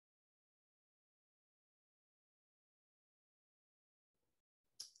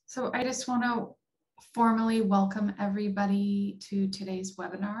So I just want to formally welcome everybody to today's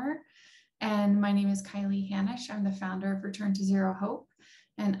webinar. And my name is Kiley Hanish. I'm the founder of Return to Zero Hope.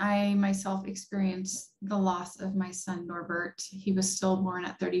 And I myself experienced the loss of my son, Norbert. He was stillborn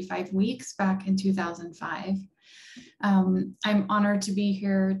at 35 weeks back in 2005. I'm honored to be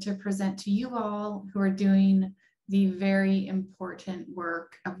here to present to you all who are doing the very important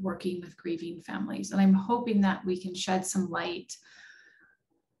work of working with grieving families. And I'm hoping that we can shed some light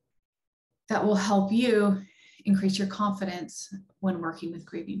that will help you increase your confidence when working with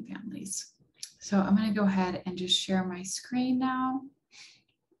grieving families. So I'm going to go ahead and just share my screen now.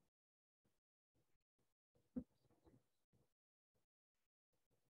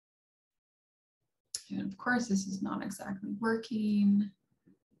 And of course, this is not exactly working.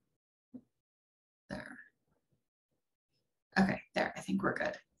 There. Okay, there, I think we're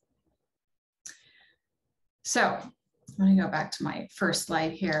good. So I'm going to go back to my first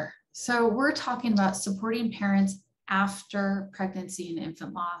slide here. So we're talking about supporting parents after pregnancy and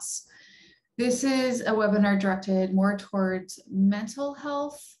infant loss. This is a webinar directed more towards mental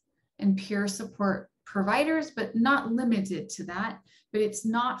health and peer support providers, but not limited to that, but it's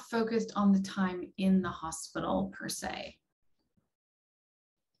not focused on the time in the hospital per se.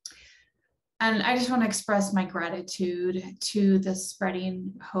 And I just want to express my gratitude to the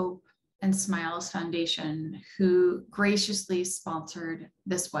Spreading Hope and Smiles Foundation, who graciously sponsored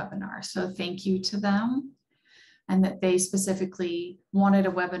this webinar. So thank you to them, and that they specifically wanted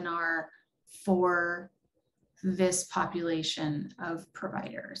a webinar for this population of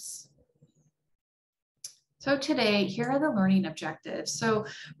providers. So today, here are the learning objectives. So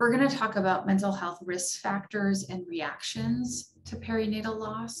we're going to talk about mental health risk factors and reactions to perinatal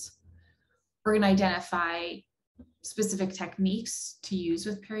loss. We're going to identify specific techniques to use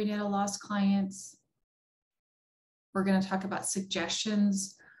with perinatal loss clients. We're going to talk about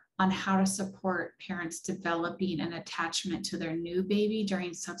suggestions on how to support parents developing an attachment to their new baby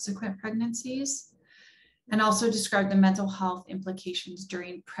during subsequent pregnancies, and also describe the mental health implications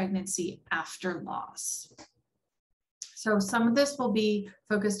during pregnancy after loss. So some of this will be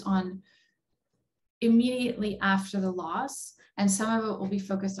focused on immediately after the loss, and some of it will be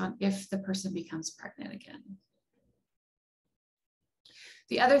focused on if the person becomes pregnant again.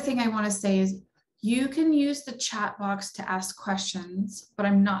 The other thing I want to say is you can use the chat box to ask questions, but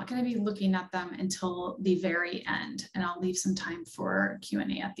I'm not going to be looking at them until the very end, and I'll leave some time for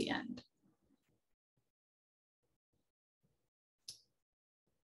Q&A at the end.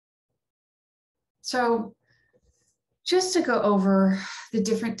 So just to go over the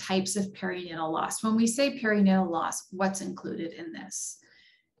different types of perinatal loss. When we say perinatal loss, what's included in this?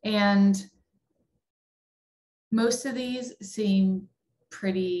 And most of these seem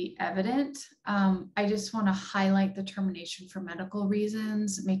pretty evident. I just want to highlight the termination for medical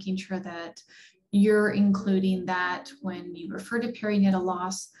reasons, making sure that you're including that when you refer to perinatal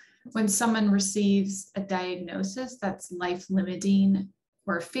loss. When someone receives a diagnosis that's life-limiting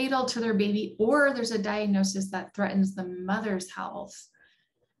or fatal to their baby, or there's a diagnosis that threatens the mother's health,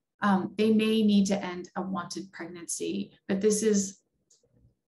 they may need to end a wanted pregnancy, but this is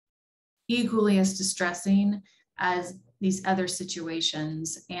equally as distressing as these other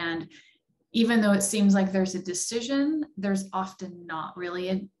situations. And even though it seems like there's a decision, there's often not really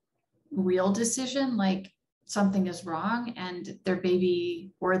a real decision, like something is wrong and their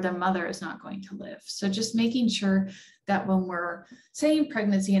baby or the mother is not going to live. So just making sure that when we're saying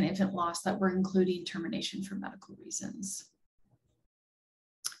pregnancy and infant loss, that we're including termination for medical reasons.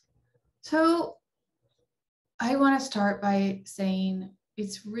 So I want to start by saying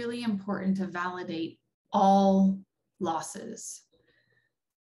it's really important to validate all losses.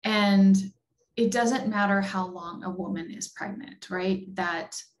 And it doesn't matter how long a woman is pregnant, right?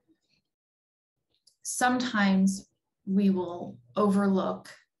 That sometimes we will overlook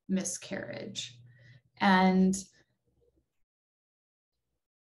miscarriage. And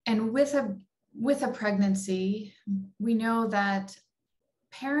with a pregnancy, we know that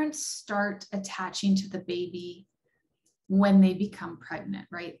parents start attaching to the baby when they become pregnant,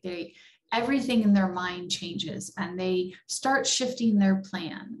 right? Everything in their mind changes, and they start shifting their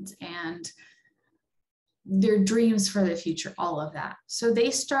plans and their dreams for the future, all of that. So they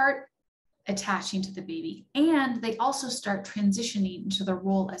start attaching to the baby, and they also start transitioning into the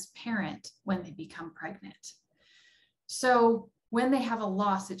role as parent when they become pregnant. So when they have a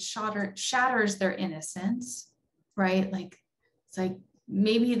loss, it shatters their innocence, right? Like, it's like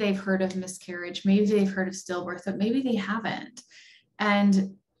maybe they've heard of miscarriage, maybe they've heard of stillbirth, but maybe they haven't.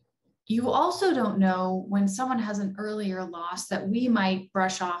 And you also don't know when someone has an earlier loss that we might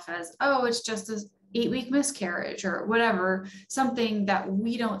brush off as, oh, it's just 8-week miscarriage or whatever, something that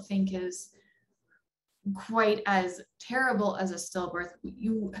we don't think is quite as terrible as a stillbirth,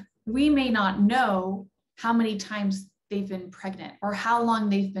 we may not know how many times they've been pregnant or how long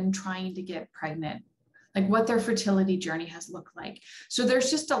they've been trying to get pregnant, like what their fertility journey has looked like. So there's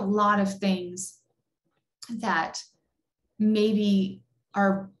just a lot of things that maybe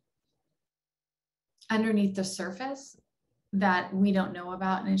are underneath the surface that we don't know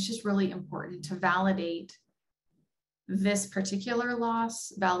about. And it's just really important to validate this particular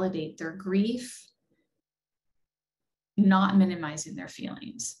loss, validate their grief, not minimizing their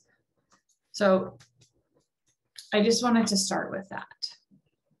feelings. So I just wanted to start with that.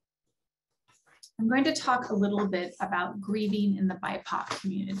 I'm going to talk a little bit about grieving in the BIPOC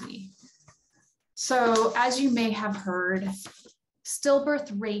community. So as you may have heard,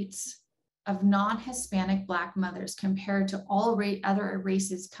 stillbirth rates of non-Hispanic Black mothers compared to all other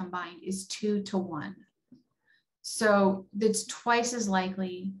races combined is 2 to 1. So it's twice as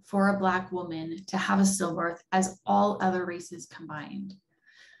likely for a Black woman to have a stillbirth as all other races combined.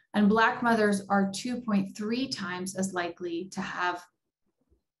 And Black mothers are 2.3 times as likely to have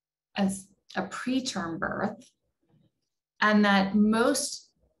a preterm birth, and that the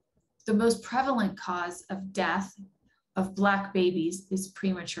most prevalent cause of death of Black babies is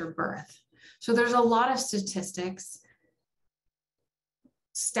premature birth. So there's a lot of statistics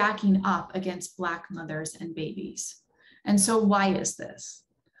stacking up against Black mothers and babies. And so why is this?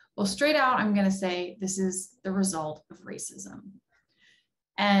 Well, straight out, I'm going to say this is the result of racism.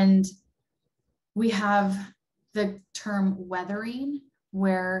 And we have the term weathering,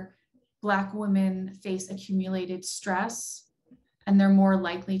 where Black women face accumulated stress, and they're more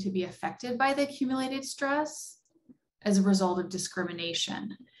likely to be affected by the accumulated stress as a result of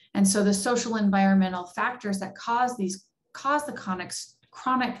discrimination. And so the social environmental factors that cause the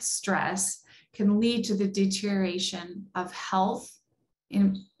chronic stress can lead to the deterioration of health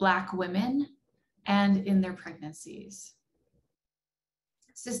in Black women and in their pregnancies.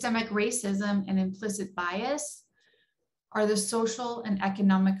 Systemic racism and implicit bias are the social and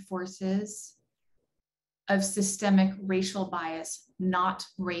economic forces of systemic racial bias, not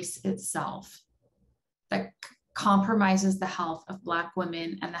race itself, that compromises the health of Black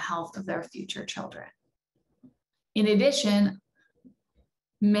women and the health of their future children. In addition,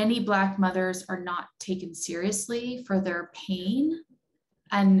 many Black mothers are not taken seriously for their pain,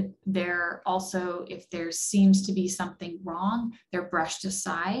 and they're also, if there seems to be something wrong, they're brushed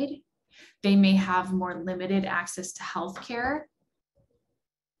aside. They may have more limited access to healthcare.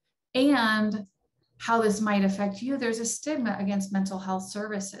 And how this might affect you, there's a stigma against mental health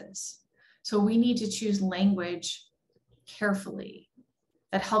services. So we need to choose language carefully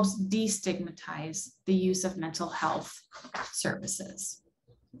that helps destigmatize the use of mental health services.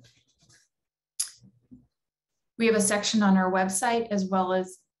 We have a section on our website, as well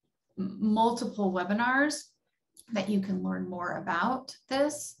as multiple webinars that you can learn more about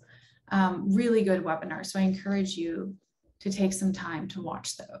this. Really good webinars. So I encourage you to take some time to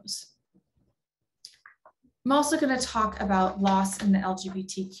watch those. I'm also going to talk about loss in the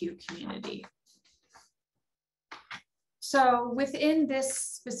LGBTQ community. So within this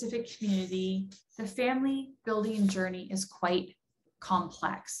specific community, the family building journey is quite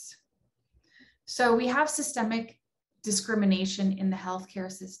complex. So we have systemic discrimination in the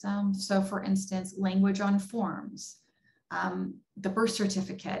healthcare system. So for instance, language on forms, the birth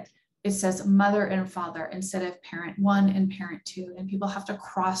certificate, it says mother and father instead of parent 1 and parent 2, and people have to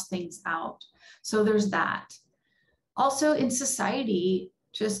cross things out. So there's that. Also in society,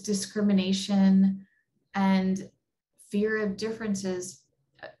 just discrimination and fear of differences,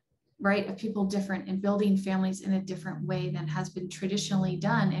 right, of people different and building families in a different way than has been traditionally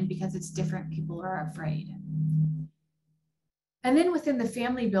done. And because it's different, people are afraid. And then within the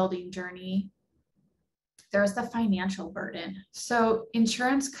family building journey, there's the financial burden. So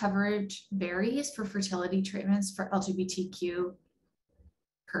insurance coverage varies for fertility treatments for LGBTQ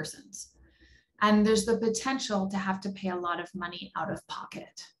persons. And there's the potential to have to pay a lot of money out of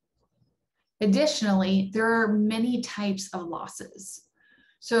pocket. Additionally, there are many types of losses.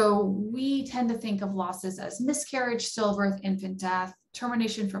 So we tend to think of losses as miscarriage, stillbirth, infant death,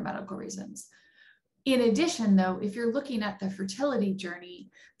 termination for medical reasons. In addition, though, if you're looking at the fertility journey,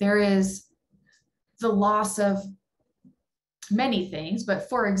 there is the loss of many things, but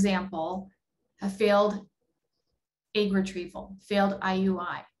for example, a failed egg retrieval, failed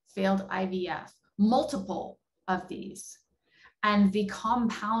IUI, failed IVF, multiple of these. And the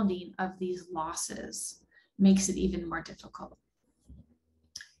compounding of these losses makes it even more difficult.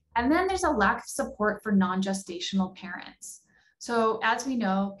 And then there's a lack of support for non-gestational parents. So as we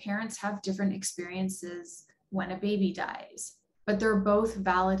know, parents have different experiences when a baby dies, but they're both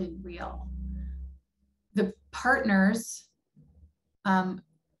valid and real. The partners, the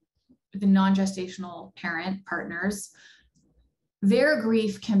non-gestational parent partners, their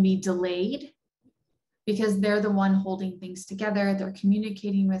grief can be delayed because they're the one holding things together. They're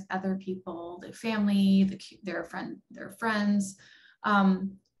communicating with other people, their family, their friends,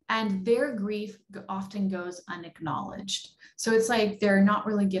 and their grief often goes unacknowledged. So it's like they're not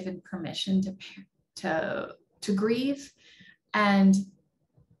really given permission to grieve, and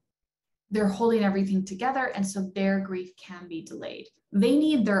they're holding everything together, and so their grief can be delayed. They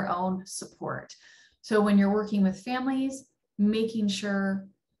need their own support. So when you're working with families, making sure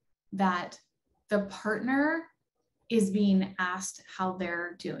that the partner is being asked how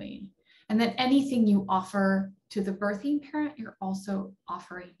they're doing, and that anything you offer to the birthing parent, you're also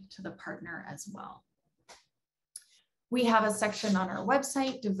offering to the partner as well. We have a section on our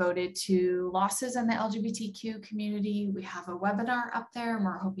website devoted to losses in the LGBTQ community. We have a webinar up there, and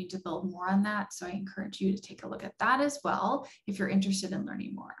we're hoping to build more on that. So I encourage you to take a look at that as well if you're interested in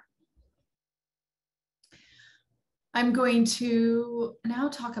learning more. I'm going to now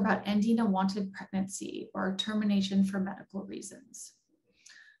talk about ending a wanted pregnancy or termination for medical reasons.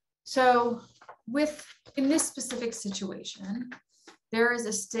 So in this specific situation, there is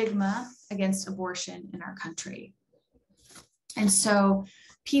a stigma against abortion in our country. And so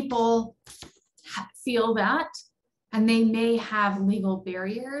people feel that, and they may have legal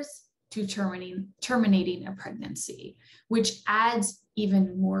barriers to terminating a pregnancy, which adds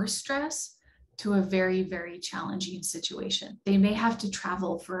even more stress to a very, very challenging situation. They may have to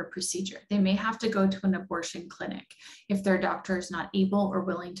travel for a procedure. They may have to go to an abortion clinic if their doctor is not able or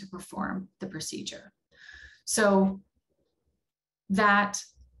willing to perform the procedure. So that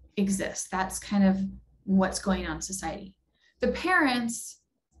exists. That's kind of what's going on in society. The parents,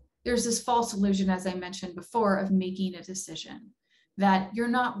 there's this false illusion, as I mentioned before, of making a decision, that you're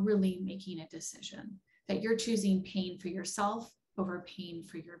not really making a decision, that you're choosing pain for yourself over pain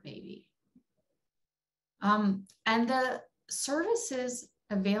for your baby. And the services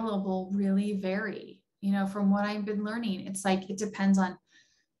available really vary. You know, from what I've been learning, it's like it depends on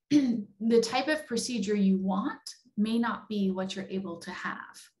the type of procedure you want may not be what you're able to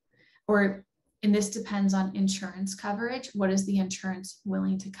have. And this depends on insurance coverage. What is the insurance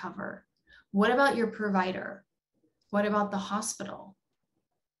willing to cover? What about your provider? What about the hospital?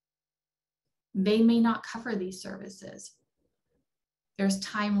 They may not cover these services. There's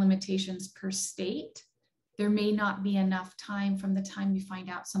time limitations per state. There may not be enough time from the time you find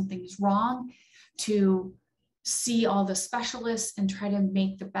out something's wrong to see all the specialists and try to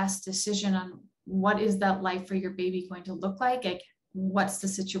make the best decision on what is that life for your baby going to look like what's the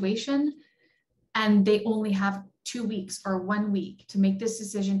situation. And they only have 2 weeks or 1 week to make this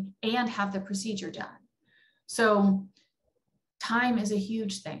decision and have the procedure done. So time is a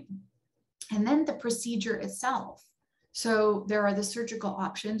huge thing. And then the procedure itself. So there are the surgical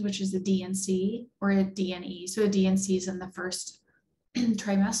options, which is a DNC or a DNE. So a DNC is in the first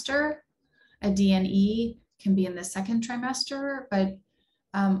trimester. A DNE can be in the second trimester, but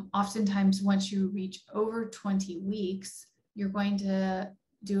oftentimes once you reach over 20 weeks, you're going to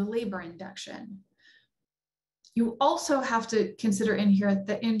do a labor induction. You also have to consider in here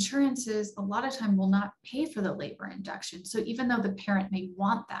that insurances a lot of time will not pay for the labor induction. So even though the parent may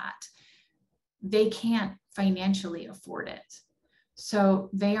want that, they can't financially afford it. So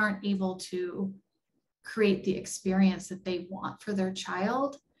they aren't able to create the experience that they want for their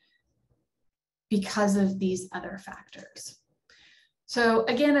child because of these other factors. So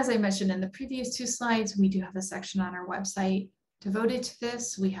again, as I mentioned in the previous 2 slides, we do have a section on our website devoted to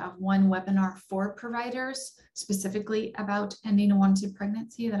this. We have one webinar for providers specifically about ending a wanted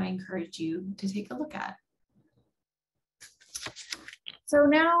pregnancy that I encourage you to take a look at. So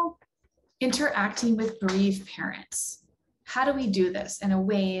now, interacting with bereaved parents. How do we do this in a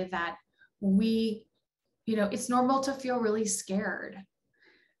way that it's normal to feel really scared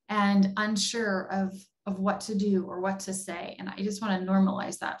and unsure of what to do or what to say. And I just want to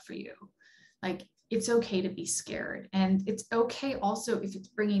normalize that for you. Like, it's okay to be scared. And it's okay also if it's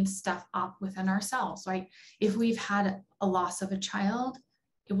bringing stuff up within ourselves, right? If we've had a loss of a child,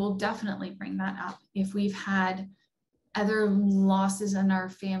 it will definitely bring that up. If we've had other losses in our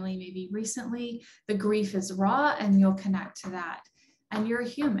family, maybe recently, the grief is raw and you'll connect to that. And you're a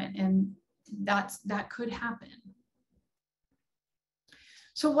human, and that could happen.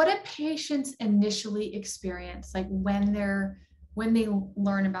 So what do patients initially experience, like when they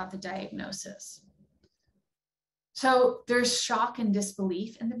learn about the diagnosis? So there's shock and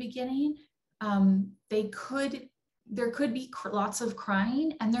disbelief in the beginning. They could there could be lots of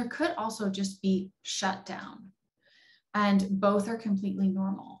crying, and there could also just be shut down, and both are completely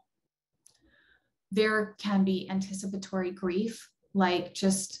normal. There can be anticipatory grief, like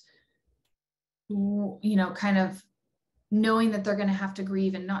just, kind of knowing that they're going to have to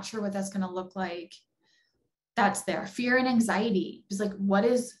grieve and not sure what that's going to look like. That's there. Fear and anxiety is like, what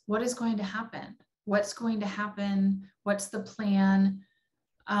is going to happen? What's going to happen? What's the plan?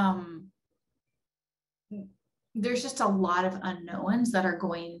 There's just a lot of unknowns that are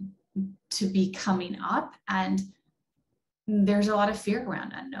going to be coming up, and there's a lot of fear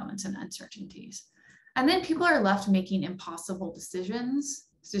around unknowns and uncertainties. And then people are left making impossible decisions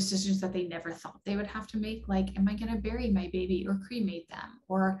that they never thought they would have to make, like, am I going to bury my baby or cremate them,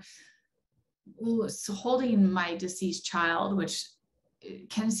 or holding my deceased child, which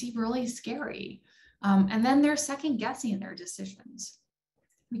can seem really scary. And then they're second guessing their decisions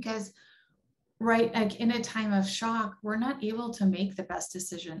because, right, like in a time of shock, we're not able to make the best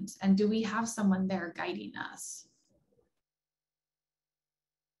decisions. And do we have someone there guiding us?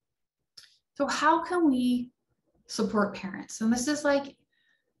 So how can we support parents? And this is like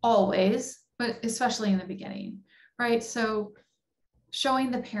always, but especially in the beginning, right? So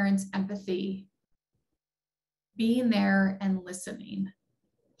showing the parents empathy, being there and listening,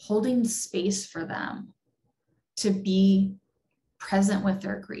 holding space for them to be present with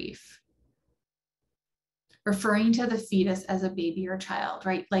their grief, referring to the fetus as a baby or child,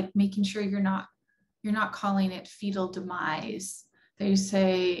 right? Like making sure you're not calling it fetal demise. They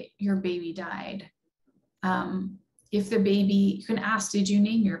say your baby died. If the baby, you can ask, did you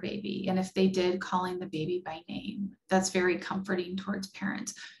name your baby? And if they did, calling the baby by name. That's very comforting towards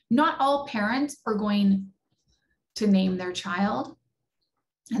parents. Not all parents are going to name their child,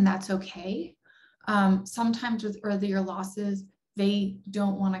 and that's okay. Sometimes with earlier losses, they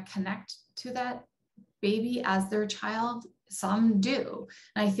don't want to connect to that baby as their child. Some do.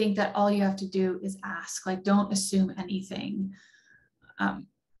 And I think that all you have to do is ask, like, don't assume anything.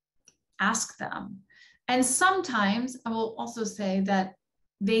 Ask them. And sometimes I will also say that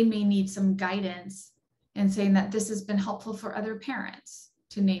they may need some guidance in saying that this has been helpful for other parents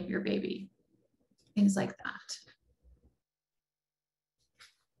to name your baby, things like that.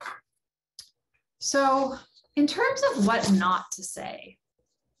 So in terms of what not to say,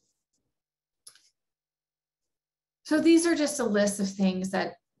 so these are just a list of things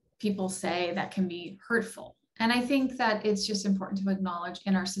that people say that can be hurtful. And I think that it's just important to acknowledge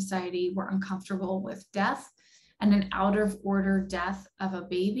in our society, we're uncomfortable with death, and an out of order death of a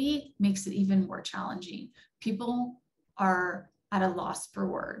baby makes it even more challenging. People are at a loss for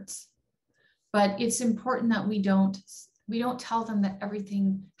words, but it's important that we don't tell them that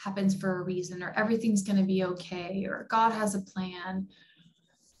everything happens for a reason, or everything's going to be okay, or God has a plan.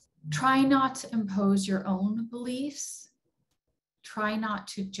 Try not to impose your own beliefs. Try not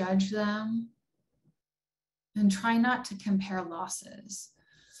to judge them. And try not to compare losses.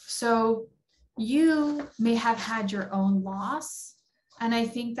 So you may have had your own loss, and I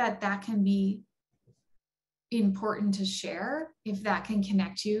think that that can be important to share if that can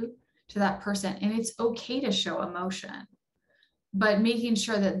connect you to that person. And it's okay to show emotion, but making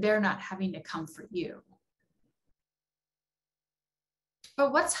sure that they're not having to comfort you.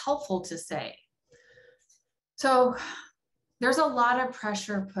 But what's helpful to say? So there's a lot of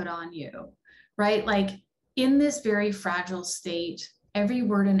pressure put on you, right? Like, in this very fragile state, every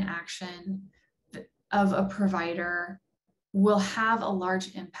word and action of a provider will have a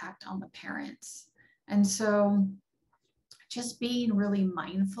large impact on the parents. And so just being really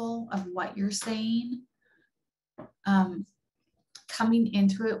mindful of what you're saying, coming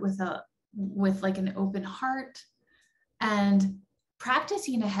into it with like an open heart, and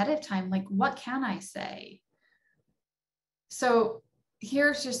practicing ahead of time, like, what can I say? So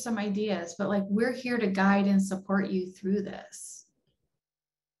here's just some ideas, but like, we're here to guide and support you through this.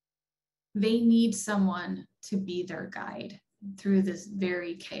 They need someone to be their guide through this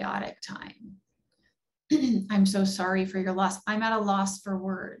very chaotic time. I'm so sorry for your loss. I'm at a loss for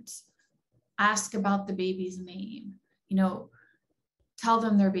words. Ask about the baby's name. Tell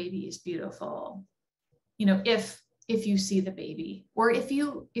them their baby is beautiful. If you see the baby, or if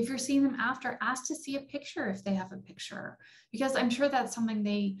you're seeing them after, ask to see a picture if they have a picture, because I'm sure that's something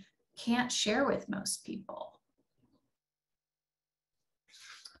they can't share with most people.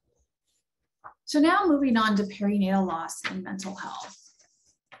 So now moving on to perinatal loss and mental health.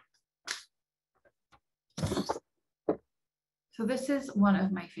 So this is one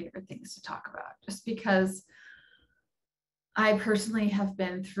of my favorite things to talk about, just because I personally have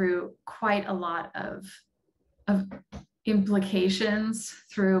been through quite a lot of implications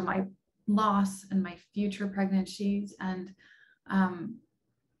through my loss and my future pregnancies, and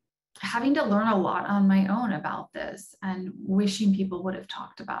having to learn a lot on my own about this and wishing people would have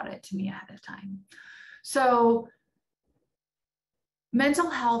talked about it to me ahead of time. So mental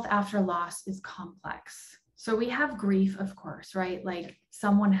health after loss is complex. So we have grief, of course, right? Like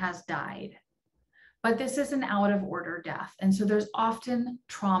someone has died, but this is an out of order death. And so there's often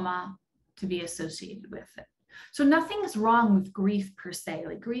trauma to be associated with it. So nothing's wrong with grief per se.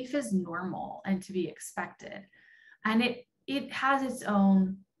 Like grief is normal and to be expected. And it has its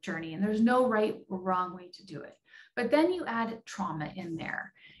own journey, and there's no right or wrong way to do it. But then you add trauma in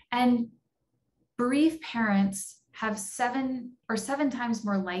there. And bereaved parents have seven times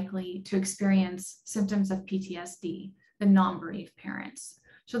more likely to experience symptoms of PTSD than non-bereaved parents.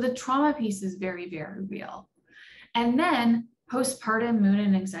 So the trauma piece is very, very real. And then postpartum mood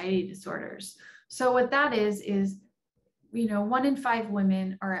and anxiety disorders. So what that is, 1 in 5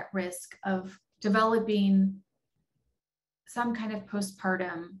 women are at risk of developing some kind of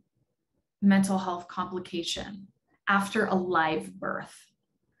postpartum mental health complication after a live birth.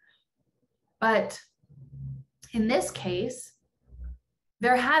 But in this case,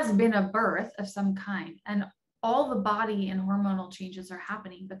 there has been a birth of some kind, and all the body and hormonal changes are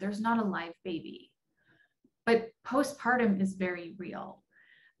happening, but there's not a live baby. But postpartum is very real.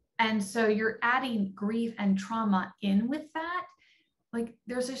 And so you're adding grief and trauma in with that. Like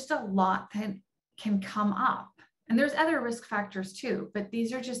there's just a lot that can come up. And there's other risk factors too, but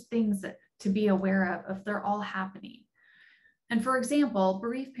these are just things that to be aware of if they're all happening. And for example,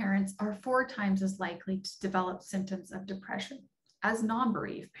 bereaved parents are 4 times as likely to develop symptoms of depression as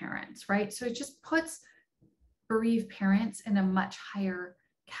non-bereaved parents, right? So it just puts bereaved parents in a much higher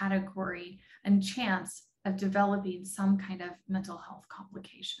category and chance of developing some kind of mental health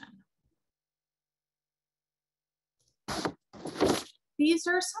complication. These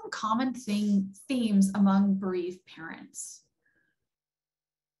are some common themes among bereaved parents.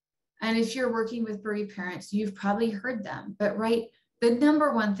 And if you're working with bereaved parents, you've probably heard them, but right, the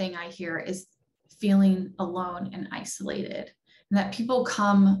number one thing I hear is feeling alone and isolated, and that people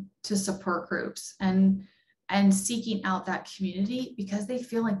come to support groups and seeking out that community because they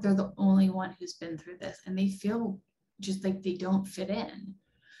feel like they're the only one who's been through this, and they feel just like they don't fit in.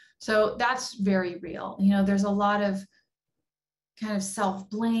 So that's very real. There's a lot of kind of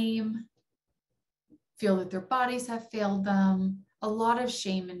self-blame, feel that their bodies have failed them, a lot of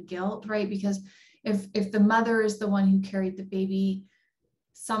shame and guilt, right? Because if the mother is the one who carried the baby,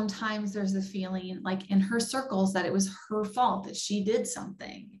 sometimes there's a feeling like in her circles that it was her fault, that she did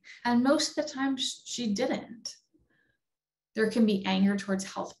something. And most of the time she didn't. There can be anger towards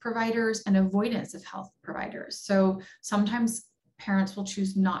health providers and avoidance of health providers. So sometimes parents will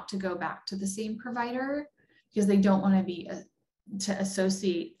choose not to go back to the same provider because they don't want to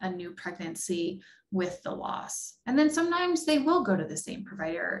associate a new pregnancy with the loss. And then sometimes they will go to the same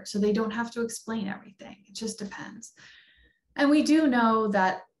provider so they don't have to explain everything. It just depends. And we do know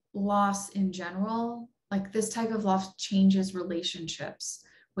that loss in general, like this type of loss, changes relationships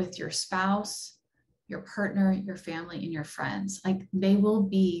with your spouse, your partner, your family, and your friends. Like they will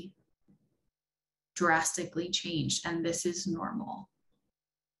be drastically changed, and this is normal.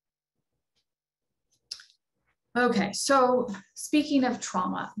 Okay, so speaking of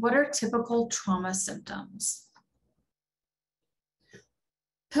trauma, what are typical trauma symptoms?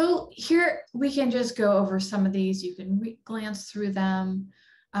 So here we can just go over some of these. You can glance through them.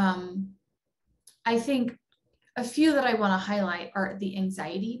 I think a few that I want to highlight are the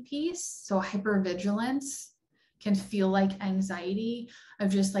anxiety piece. So hypervigilance can feel like anxiety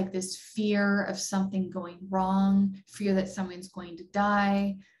of just like this fear of something going wrong, fear that someone's going to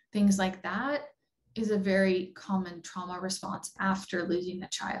die, things like that is a very common trauma response after losing a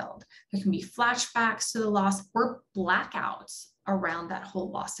child. There can be flashbacks to the loss or blackouts around that whole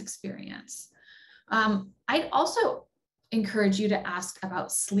loss experience. I'd also encourage you to ask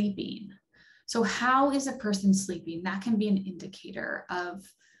about sleeping. So how is a person sleeping? That can be an indicator of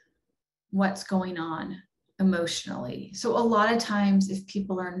what's going on emotionally. So a lot of times if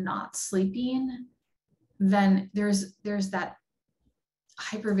people are not sleeping, then there's that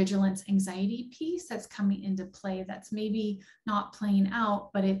hypervigilance anxiety piece that's coming into play that's maybe not playing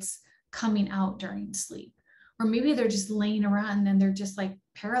out, but it's coming out during sleep. Or maybe they're just laying around and they're just like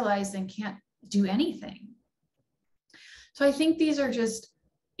paralyzed and can't do anything. So I think these are just,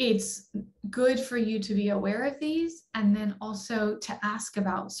 it's good for you to be aware of these and then also to ask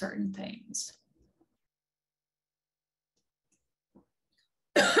about certain things.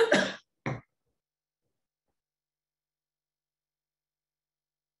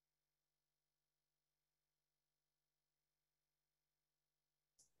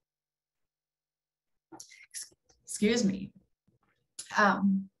 Excuse me.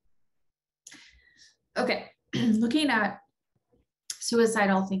 Okay, looking at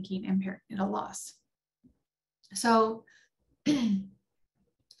suicidal thinking and perinatal loss. So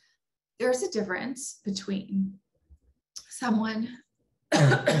there's a difference between someone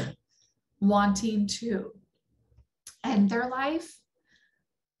wanting to end their life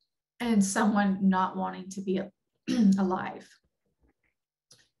and someone not wanting to be alive.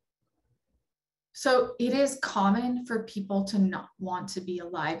 So it is common for people to not want to be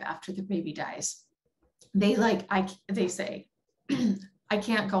alive after the baby dies. They say, I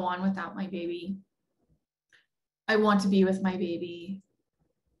can't go on without my baby. I want to be with my baby.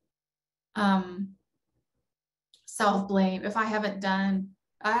 Self-blame. If I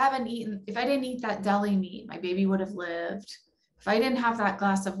didn't eat that deli meat, my baby would have lived. If I didn't have that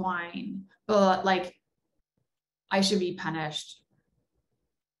glass of wine, but like, I should be punished.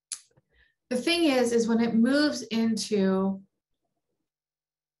 The thing is when it moves into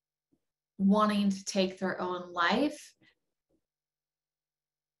wanting to take their own life,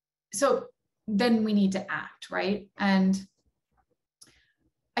 so then we need to act, right? And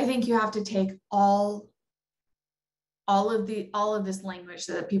I think you have to take all of this language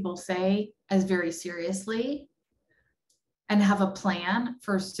that people say as very seriously and have a plan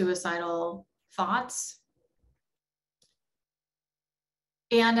for suicidal thoughts.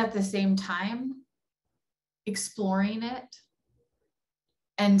 And at the same time, exploring it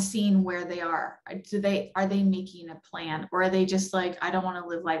and seeing where they are. Are they making a plan, or are they just like, I don't want to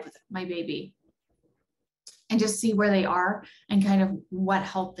live life with my baby? And just see where they are and kind of what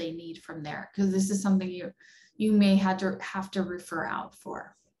help they need from there. Because this is something you may have to refer out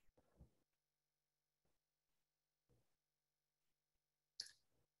for.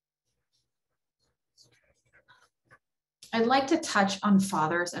 I'd like to touch on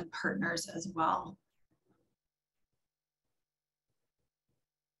fathers and partners as well.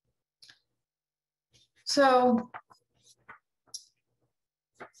 So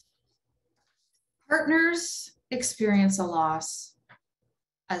partners experience a loss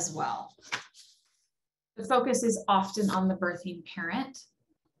as well. The focus is often on the birthing parent,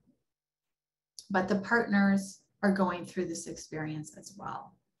 but the partners are going through this experience as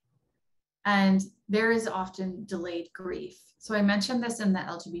well. And there is often delayed grief. So I mentioned this in the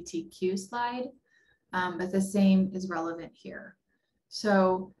LGBTQ slide, but the same is relevant here.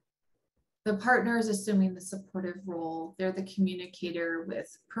 So the partner is assuming the supportive role. They're the communicator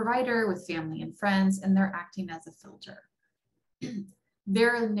with provider, with family and friends, and they're acting as a filter.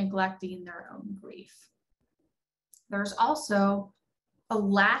 They're neglecting their own grief. There's also a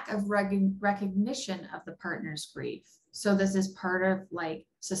lack of recognition of the partner's grief. So this is part of like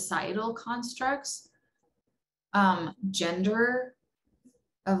societal constructs, gender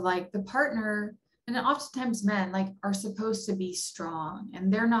of like the partner, and oftentimes men like are supposed to be strong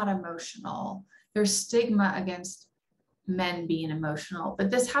and they're not emotional. There's stigma against men being emotional, but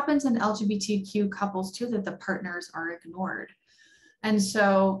this happens in LGBTQ couples too, that the partners are ignored. And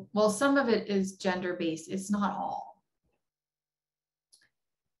so, well, some of it is gender-based, it's not all.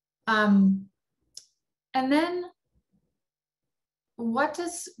 And then what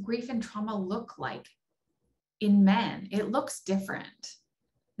does grief and trauma look like in men? It looks different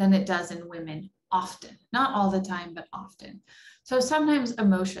than it does in women often, not all the time, but often. So sometimes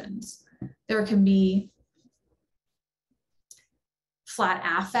emotions, there can be flat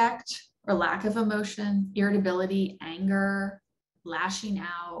affect or lack of emotion, irritability, anger, lashing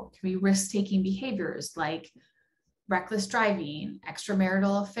out, can be risk-taking behaviors like reckless driving,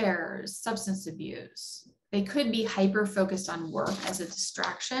 extramarital affairs, substance abuse. They could be hyper-focused on work as a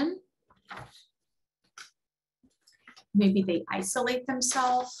distraction. Maybe they isolate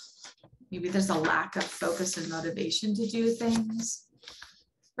themselves. Maybe there's a lack of focus and motivation to do things.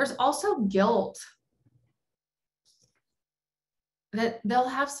 There's also guilt. That they'll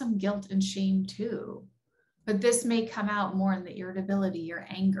have some guilt and shame too, but this may come out more in the irritability or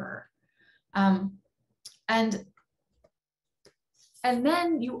anger. And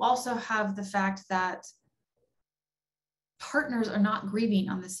then you also have the fact that partners are not grieving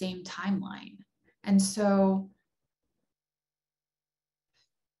on the same timeline. And so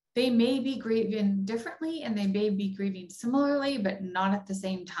they may be grieving differently and they may be grieving similarly, but not at the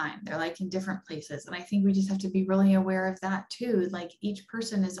same time. They're like in different places. And I think we just have to be really aware of that too. Like each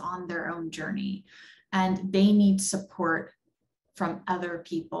person is on their own journey and they need support from other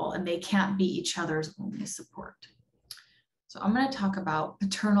people and they can't be each other's only support. So I'm going to talk about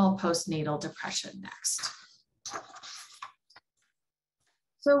paternal postnatal depression next.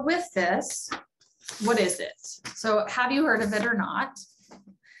 So with this, what is it? So have you heard of it or not?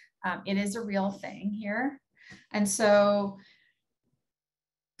 It is a real thing here. And so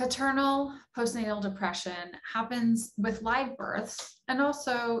paternal postnatal depression happens with live births and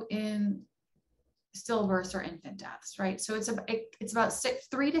also in stillbirths or infant deaths, right? So it's about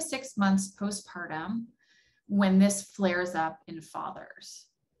 3 to 6 months postpartum when this flares up in fathers.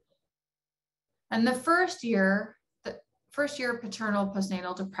 And the first year paternal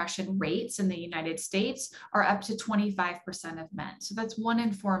postnatal depression rates in the United States are up to 25% of men. So that's 1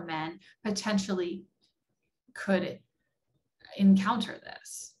 in 4 men potentially could encounter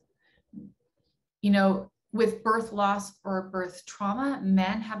this. You know, with birth loss or birth trauma,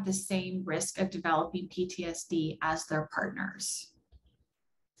 men have the same risk of developing PTSD as their partners.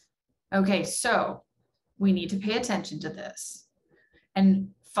 Okay, so we need to pay attention to this. And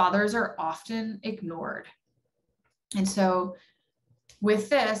fathers are often ignored. And so with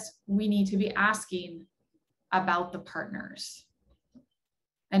this, we need to be asking about the partners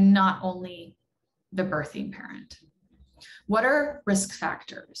and not only the birthing parent. What are risk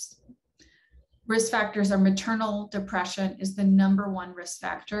factors? Risk factors are maternal depression is the #1 risk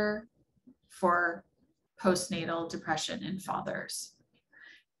factor for postnatal depression in fathers.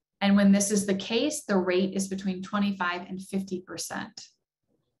 And when this is the case, the rate is between 25 and 50%.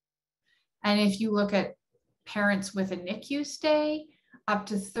 And if you look at parents with a NICU stay, up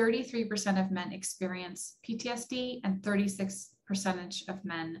to 33% of men experience PTSD and 36% of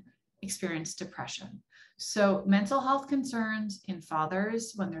men experience depression. So mental health concerns in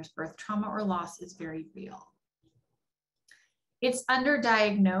fathers when there's birth trauma or loss is very real. It's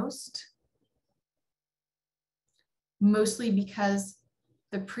underdiagnosed, mostly because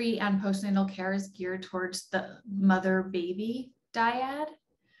the pre and postnatal care is geared towards the mother-baby dyad.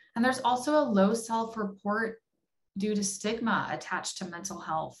 And there's also a low self-report due to stigma attached to mental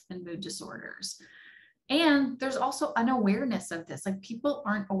health and mood disorders. And there's also unawareness of this. Like, people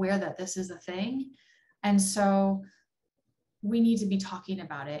aren't aware that this is a thing. And so we need to be talking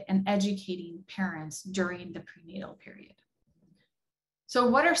about it and educating parents during the prenatal period. So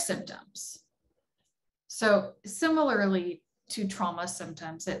what are symptoms? So similarly to trauma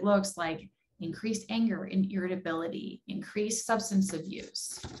symptoms, it looks like increased anger and irritability, increased substance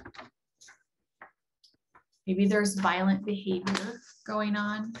abuse. Maybe there's violent behavior going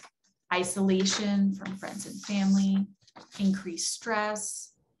on, isolation from friends and family, increased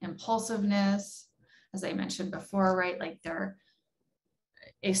stress, impulsiveness, as I mentioned before, right? Like they're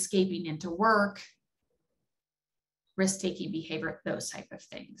escaping into work, risk-taking behavior, those type of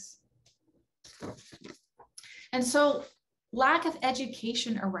things. And so lack of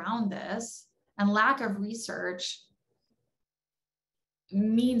education around this and lack of research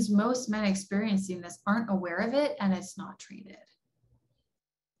means most men experiencing this aren't aware of it and it's not treated.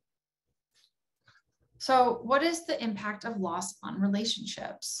 So what is the impact of loss on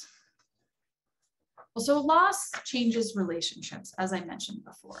relationships? Well, so loss changes relationships, as I mentioned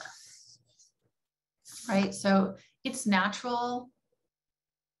before, right? So it's natural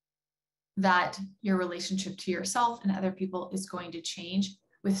that your relationship to yourself and other people is going to change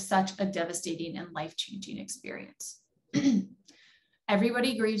with such a devastating and life-changing experience.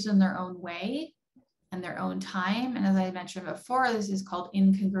 Everybody grieves in their own way and their own time. And as I mentioned before, this is called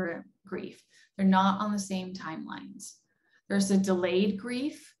incongruent grief. They're not on the same timelines. There's a delayed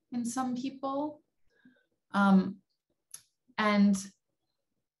grief in some people. And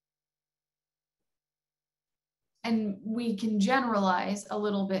we can generalize a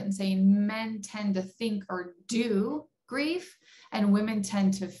little bit and say men tend to think or do grief and women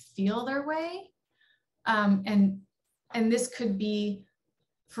tend to feel their way. And this could be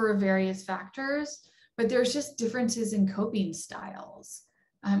for various factors, but there's just differences in coping styles.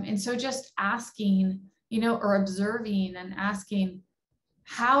 And so just asking, or observing and asking,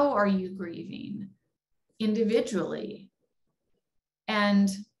 how are you grieving individually? And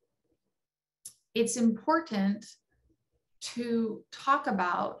it's important to talk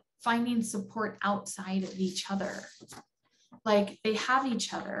about finding support outside of each other. Like, they have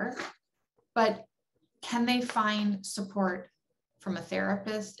each other, but can they find support from a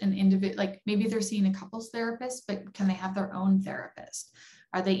therapist, an individual? Like, maybe they're seeing a couples therapist, but can they have their own therapist?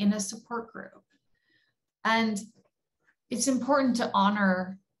 Are they in a support group? And it's important to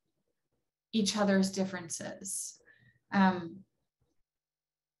honor each other's differences.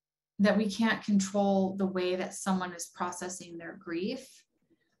 That we can't control the way that someone is processing their grief,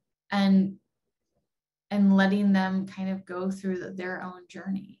 and letting them kind of go through their own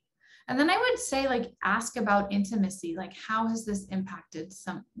journey. And then I would say, like, ask about intimacy. Like, how has this impacted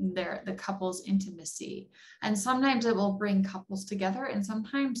the couple's intimacy? And sometimes it will bring couples together and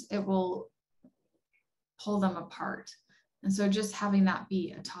sometimes it will pull them apart. And so just having that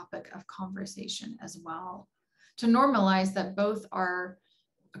be a topic of conversation as well, to normalize that both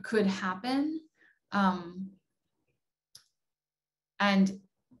could happen, and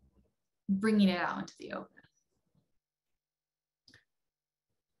bringing it out into the open.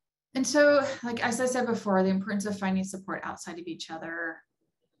 And so, like, as I said before, the importance of finding support outside of each other,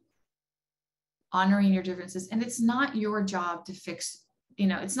 honoring your differences. And it's not your job to fix,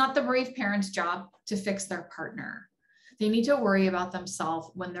 it's not the bereaved parent's job to fix their partner. They need to worry about themselves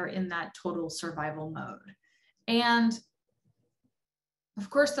when they're in that total survival mode. And of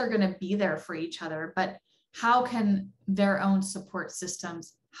course, they're going to be there for each other, but how can their own support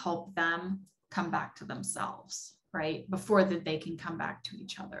systems help them come back to themselves, right? Before that they can come back to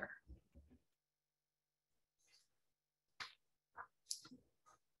each other.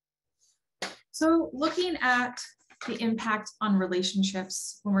 So looking at the impact on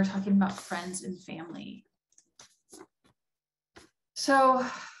relationships when we're talking about friends and family. So,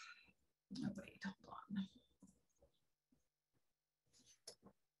 oh wait, hold on.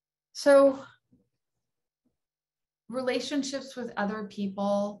 So relationships with other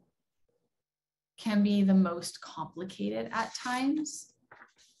people can be the most complicated at times.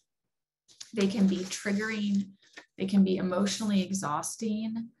 They can be triggering, they can be emotionally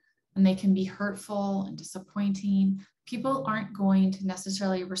exhausting, and they can be hurtful and disappointing. People aren't going to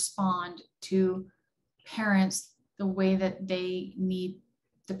necessarily respond to parents the way that the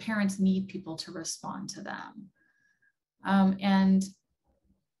parents need people to respond to them. And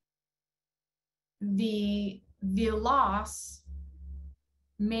the loss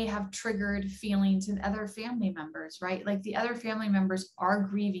may have triggered feelings in other family members, right? Like the other family members are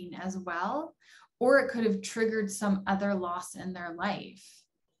grieving as well, or it could have triggered some other loss in their life.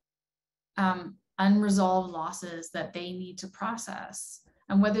 Unresolved losses that they need to process.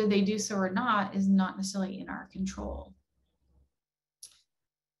 And whether they do so or not is not necessarily in our control.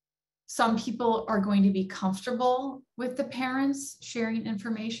 Some people are going to be comfortable with the parents sharing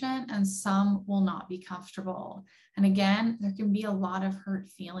information, and some will not be comfortable. And again, there can be a lot of hurt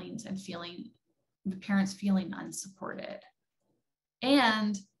feelings and the parents feeling unsupported.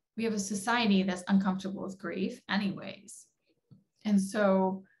 And we have a society that's uncomfortable with grief anyways. And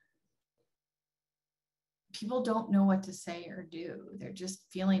so people don't know what to say or do. They're just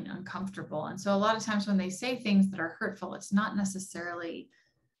feeling uncomfortable. And so a lot of times when they say things that are hurtful, it's not necessarily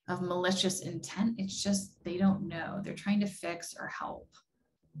of malicious intent. It's just they don't know. They're trying to fix or help.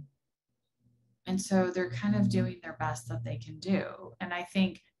 And so they're kind of doing their best that they can do. And I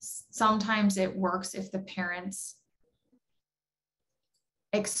think sometimes it works if the parents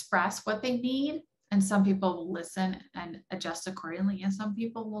express what they need, and some people will listen and adjust accordingly, and some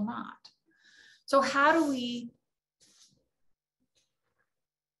people will not. So how do we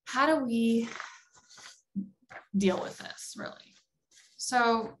deal with this, really?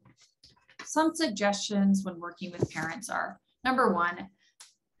 So some suggestions when working with parents are, number one,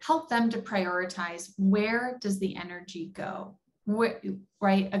 help them to prioritize where does the energy go,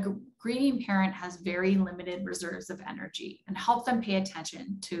 right? A grieving parent has very limited reserves of energy, and help them pay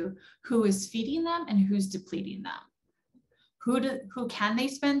attention to who is feeding them and who's depleting them. Who can they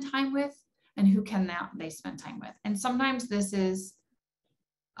spend time with and who cannot they spend time with? And sometimes this is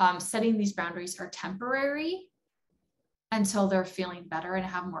setting these boundaries are temporary until they're feeling better and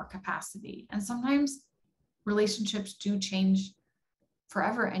have more capacity. And sometimes relationships do change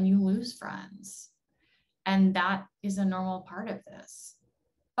forever and you lose friends. And that is a normal part of this.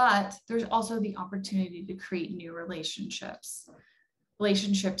 But there's also the opportunity to create new relationships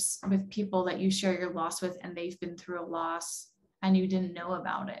with people that you share your loss with and they've been through a loss and you didn't know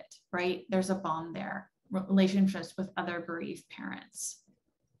about it, right? There's a bond there. Relationships with other bereaved parents.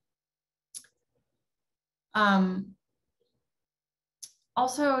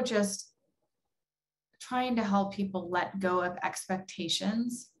 Also just trying to help people let go of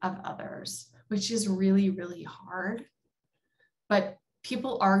expectations of others, which is really, really hard. But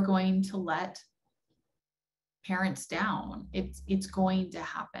people are going to let parents down. It's going to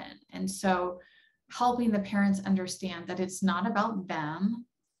happen. And so helping the parents understand that it's not about them,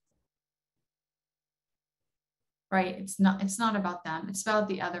 right? It's not about them. It's about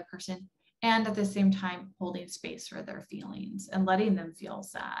the other person. And at the same time, holding space for their feelings and letting them feel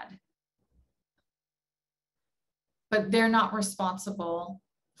sad. But they're not responsible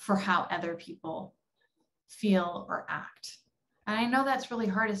for how other people feel or act. And I know that's really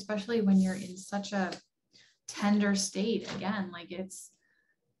hard, especially when you're in such a tender state. Again, like it's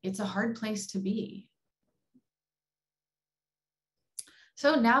a hard place to be.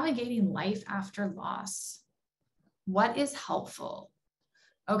 So navigating life after loss, what is helpful?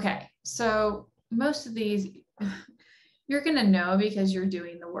 Okay, so most of these, You're going to know because you're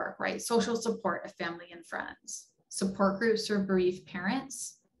doing the work, right? Social support of family and friends. Support groups for bereaved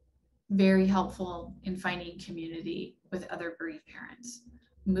parents, very helpful in finding community with other bereaved parents.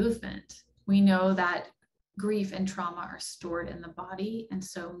 Movement. We know that grief and trauma are stored in the body, and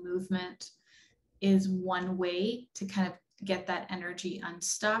so movement is one way to kind of get that energy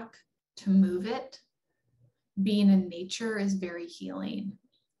unstuck, to move it. Being in nature is very healing.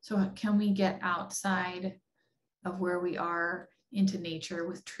 So can we get outside of where we are into nature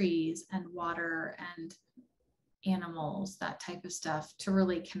with trees and water and animals, that type of stuff, to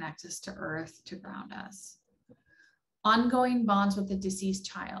really connect us to earth, to ground us. Ongoing bonds with the deceased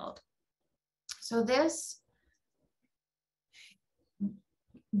child. So this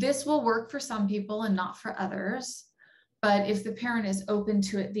will work for some people and not for others. But if the parent is open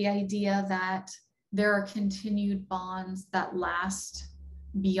to it, the idea that there are continued bonds that last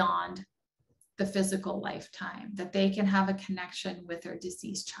beyond the physical lifetime, that they can have a connection with their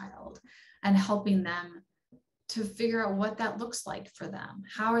deceased child, and helping them to figure out what that looks like for them.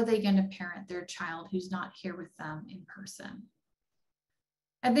 How are they going to parent their child who's not here with them in person?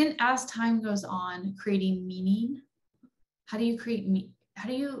 And then as time goes on, creating meaning. How do you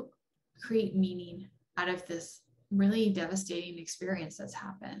create meaning out of this really devastating experience that's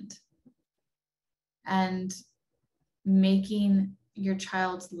happened? And making your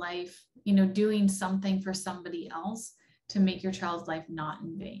child's life, doing something for somebody else to make your child's life not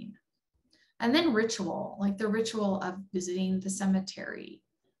in vain. And then ritual, like the ritual of visiting the cemetery.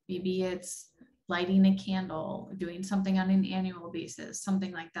 Maybe it's lighting a candle, doing something on an annual basis,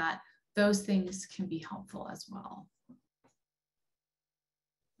 something like that. Those things can be helpful as well.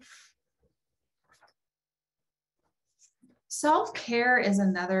 Self-care is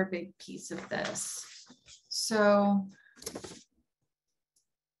another big piece of this. So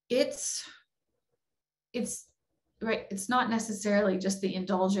it's right. It's not necessarily just the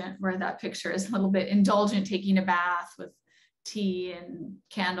indulgent, where that picture is a little bit indulgent, taking a bath with tea and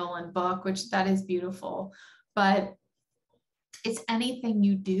candle and book, which that is beautiful. But it's anything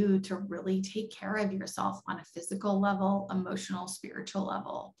you do to really take care of yourself on a physical level, emotional, spiritual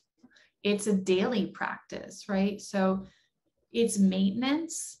level. It's a daily practice, right? So it's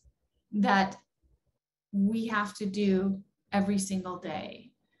maintenance that we have to do every single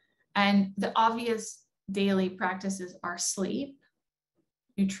day. And the obvious daily practices are sleep,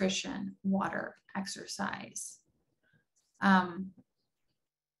 nutrition, water, exercise. And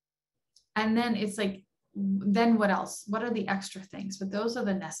then it's like, then what else? What are the extra things? But those are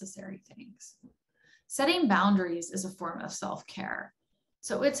the necessary things. Setting boundaries is a form of self-care.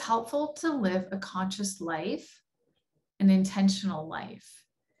 So it's helpful to live a conscious life, an intentional life.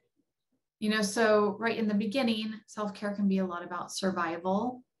 So right in the beginning, self-care can be a lot about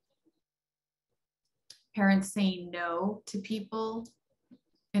survival. Parents saying no to people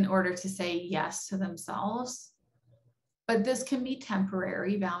in order to say yes to themselves. But this can be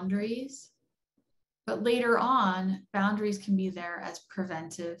temporary boundaries. But later on, boundaries can be there as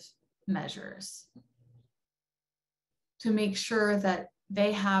preventive measures to make sure that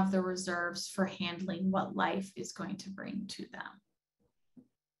they have the reserves for handling what life is going to bring to them.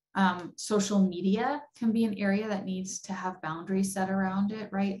 Social media can be an area that needs to have boundaries set around it,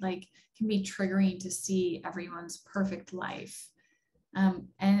 right? Like, it can be triggering to see everyone's perfect life. And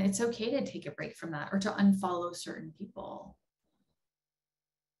it's okay to take a break from that, or to unfollow certain people.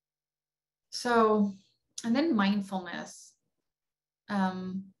 So, and then mindfulness.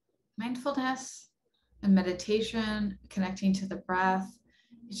 Mindfulness and meditation, connecting to the breath.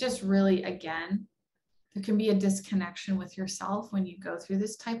 It's just really, again, there can be a disconnection with yourself when you go through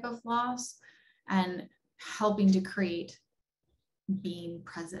this type of loss, and helping to create being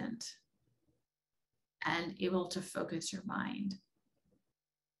present and able to focus your mind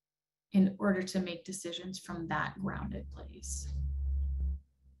in order to make decisions from that grounded place.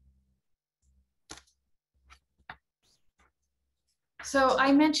 So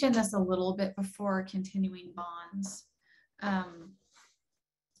I mentioned this a little bit before, continuing bonds.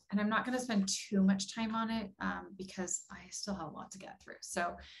 And I'm not going to spend too much time on it because I still have a lot to get through.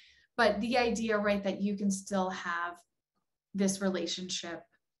 So, but the idea, right, that you can still have this relationship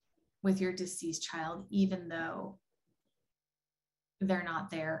with your deceased child, even though they're not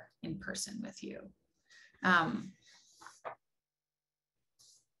there in person with you. And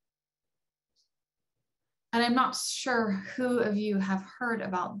I'm not sure who of you have heard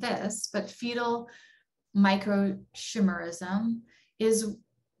about this, but fetal microchimerism is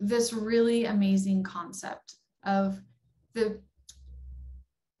this really amazing concept of the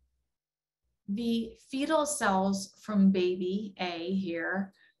fetal cells from baby A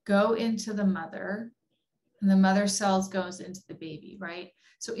here go into the mother, and the mother cells goes into the baby, right?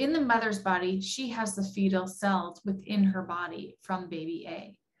 So in the mother's body, she has the fetal cells within her body from baby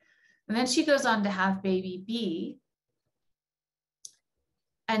A. And then she goes on to have baby B,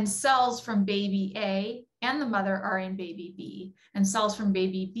 and cells from baby A and the mother are in baby B, and cells from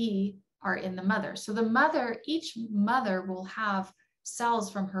baby B are in the mother. So the mother, each mother will have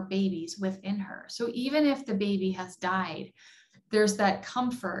cells from her babies within her. So even if the baby has died, there's that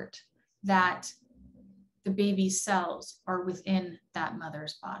comfort that the baby's cells are within that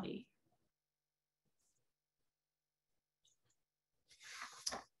mother's body.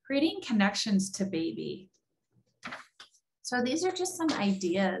 Creating connections to baby. So these are just some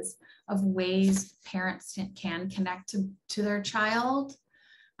ideas of ways parents can connect to their child,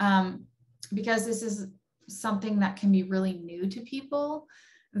 because this is something that can be really new to people,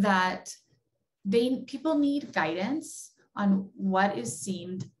 that people need guidance on what is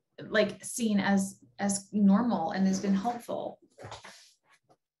seen as normal and has been helpful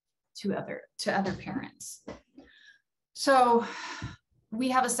to other parents. So we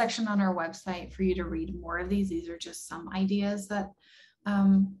have a section on our website for you to read more of these. These are just some ideas that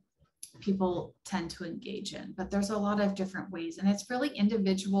people tend to engage in, but there's a lot of different ways, and it's really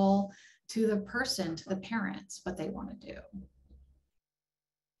individual to the person, to the parents, what they want to do.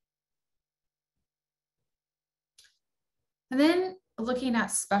 And then looking at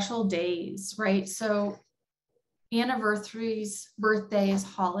special days, right? So anniversaries, birthdays,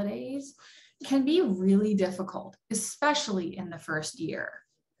 holidays can be really difficult, especially in the first year.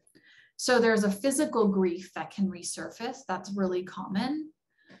 So there's a physical grief that can resurface. That's really common,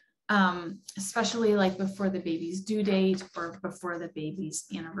 especially like before the baby's due date or before the baby's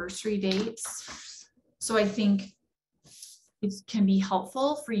anniversary dates. So I think it can be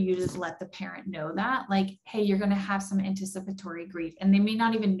helpful for you to let the parent know that, like, hey, you're going to have some anticipatory grief, and they may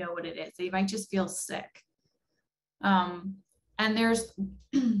not even know what it is. They might just feel sick. And there's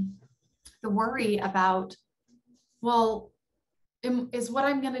the worry about, well, is what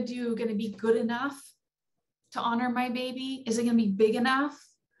I'm going to do going to be good enough to honor my baby? Is it going to be big enough?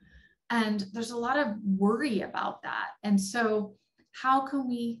 And there's a lot of worry about that. And so how can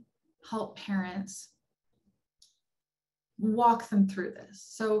we help parents walk them through this?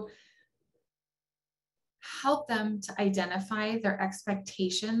 So help them to identify their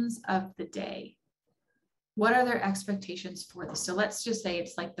expectations of the day. What are their expectations for this? So let's just say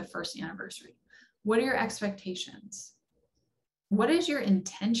it's like the first anniversary. What are your expectations? What is your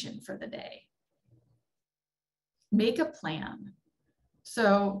intention for the day? Make a plan.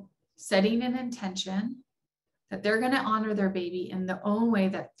 So setting an intention that they're going to honor their baby in the own way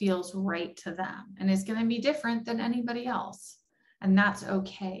that feels right to them, and is going to be different than anybody else. And that's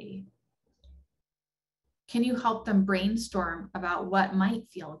okay. Can you help them brainstorm about what might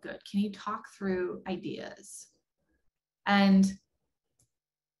feel good? Can you talk through ideas and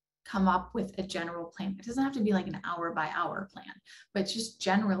come up with a general plan? It doesn't have to be like an hour by hour plan, but just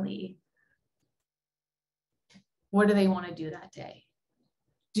generally, what do they want to do that day?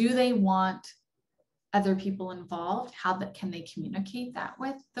 Do they want other people involved? Can they communicate that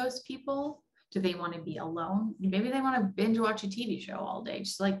with those people? Do they want to be alone? Maybe they want to binge watch a TV show all day,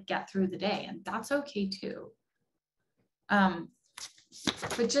 just like get through the day, and that's okay too.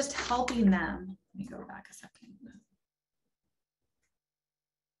 But just helping them, let me go back a second.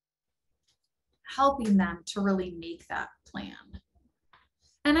 Helping them to really make that plan.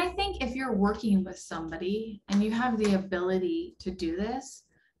 And I think if you're working with somebody and you have the ability to do this,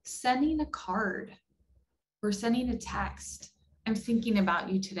 sending a card or sending a text, I'm thinking about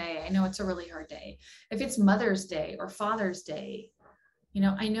you today. I know it's a really hard day. If it's Mother's Day or Father's Day, you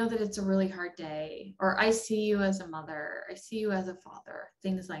know, I know that it's a really hard day, or I see you as a mother, I see you as a father,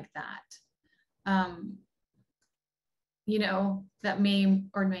 things like that. You know, that may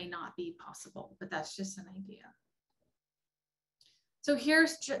or may not be possible, but that's just an idea. So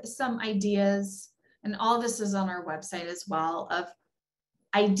here's some ideas, and all this is on our website as well, of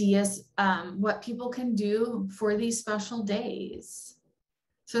ideas, what people can do for these special days.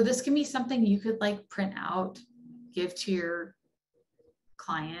 So this can be something you could like print out, give to your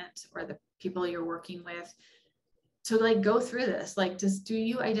client or the people you're working with to like go through this. Like, do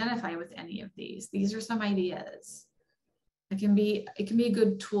you identify with any of these? These are some ideas. It can be a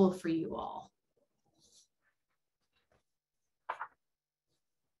good tool for you all.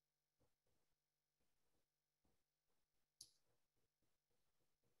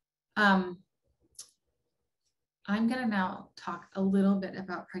 I'm going to now talk a little bit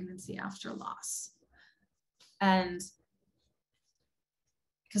about pregnancy after loss. And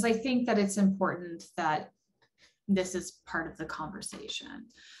because I think that it's important that this is part of the conversation,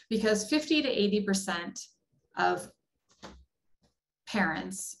 because 50 to 80% of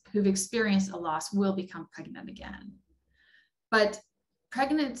parents who've experienced a loss will become pregnant again. But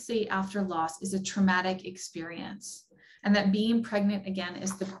pregnancy after loss is a traumatic experience, and that being pregnant again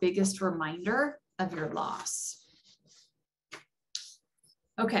is the biggest reminder of your loss.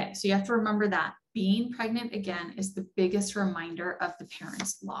 Okay, so you have to remember that being pregnant again is the biggest reminder of the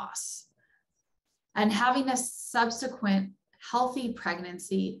parent's loss. And having a subsequent healthy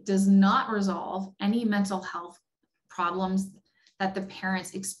pregnancy does not resolve any mental health problems that the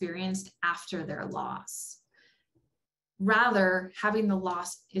parents experienced after their loss. Rather, having the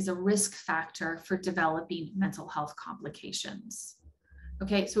loss is a risk factor for developing mental health complications.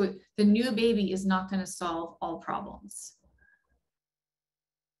 Okay, so the new baby is not going to solve all problems.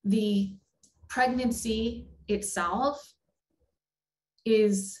 The pregnancy itself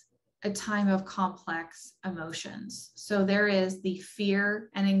is a time of complex emotions. So there is the fear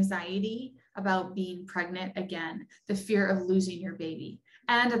and anxiety about being pregnant again, the fear of losing your baby.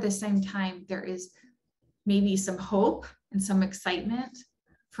 And at the same time, there is maybe some hope and some excitement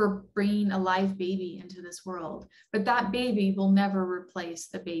for bringing a live baby into this world. But that baby will never replace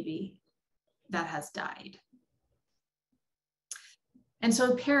the baby that has died. And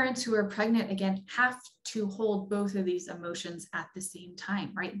so parents who are pregnant again have to hold both of these emotions at the same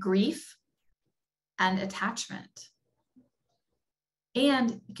time, right? Grief and attachment.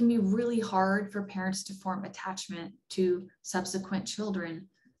 And it can be really hard for parents to form attachment to subsequent children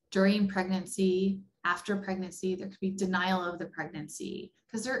during pregnancy, after pregnancy. There could be denial of the pregnancy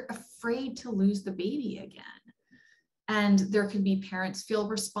because they're afraid to lose the baby again. And there could be parents feel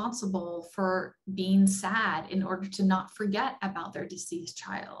responsible for being sad in order to not forget about their deceased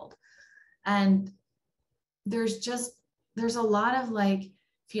child. And there's a lot of like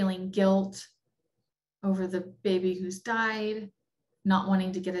feeling guilt over the baby who's died, not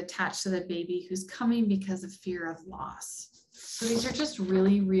wanting to get attached to the baby who's coming because of fear of loss. So these are just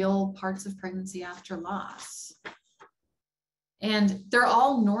really real parts of pregnancy after loss. And they're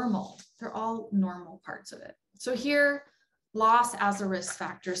all normal. They're all normal parts of it. So here, loss as a risk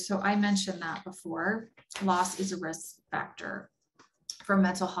factor. So I mentioned that before. Loss is a risk factor for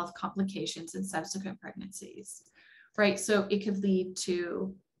mental health complications in subsequent pregnancies, right? So it could lead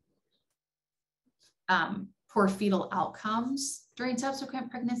to poor fetal outcomes during subsequent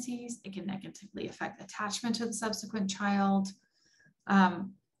pregnancies. It can negatively affect attachment to the subsequent child.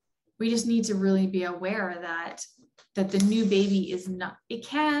 We just need to really be aware that the new baby is not,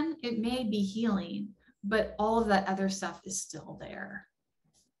 it may be healing, but all of that other stuff is still there.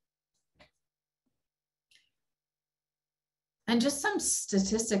 And just some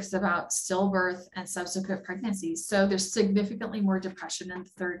statistics about stillbirth and subsequent pregnancies. So there's significantly more depression in the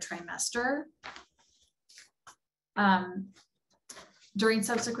third trimester during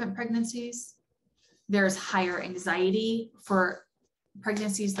subsequent pregnancies. There's higher anxiety for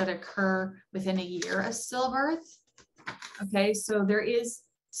pregnancies that occur within a year of stillbirth. Okay, so there is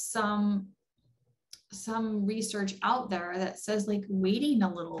some research out there that says like waiting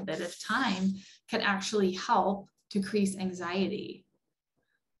a little bit of time can actually help decrease anxiety.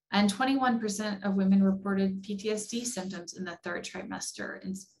 And 21% of women reported PTSD symptoms in the third trimester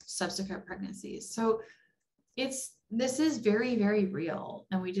in subsequent pregnancies. So this is very, very real,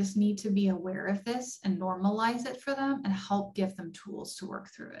 and we just need to be aware of this and normalize it for them and help give them tools to work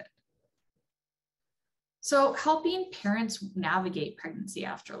through it. So helping parents navigate pregnancy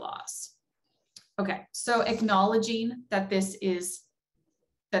after loss. Okay, so acknowledging that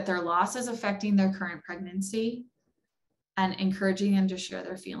their loss is affecting their current pregnancy and encouraging them to share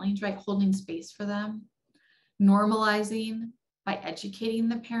their feelings, right? Holding space for them. Normalizing by educating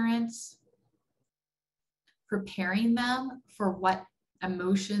the parents. Preparing them for what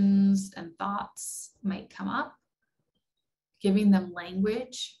emotions and thoughts might come up. Giving them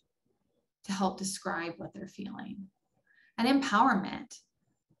language to help describe what they're feeling. And empowerment.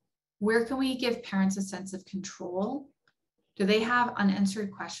 Where can we give parents a sense of control? Do they have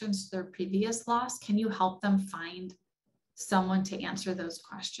unanswered questions to their previous loss? Can you help them find someone to answer those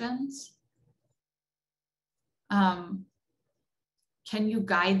questions? Can you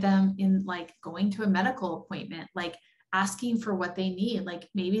guide them in like going to a medical appointment, like asking for what they need? Like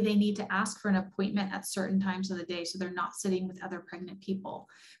maybe they need to ask for an appointment at certain times of the day so they're not sitting with other pregnant people.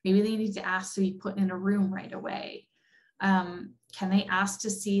 Maybe they need to ask to be put in a room right away. Can they ask to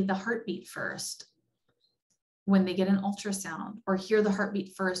see the heartbeat first when they get an ultrasound, or hear the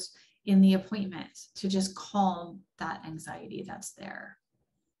heartbeat first in the appointment to just calm that anxiety that's there?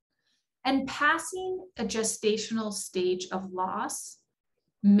 And passing a gestational stage of loss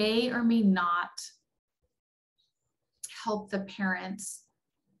may or may not help the parents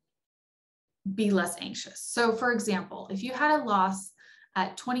be less anxious. So for example, if you had a loss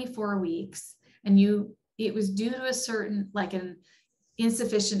at 24 weeks and it was due to a certain, like an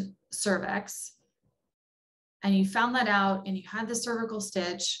insufficient cervix, and you found that out and you had the cervical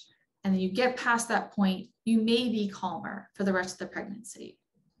stitch, and then you get past that point, you may be calmer for the rest of the pregnancy.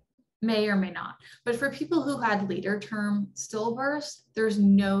 May or may not. But for people who had later term stillbirths, there's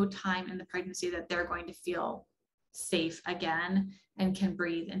no time in the pregnancy that they're going to feel safe again and can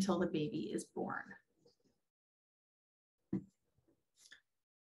breathe until the baby is born.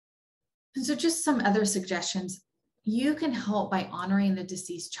 And so just some other suggestions. You can help by honoring the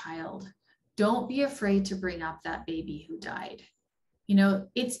deceased child. Don't be afraid to bring up that baby who died. You know,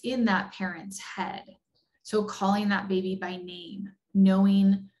 it's in that parent's head. So calling that baby by name,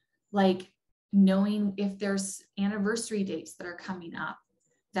 knowing if there's anniversary dates that are coming up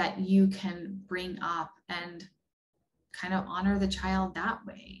that you can bring up and kind of honor the child that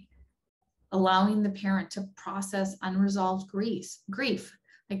way. Allowing the parent to process unresolved grief.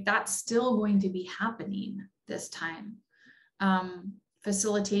 Like that's still going to be happening this time.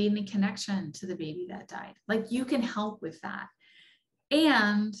 Facilitating the connection to the baby that died. Like you can help with that.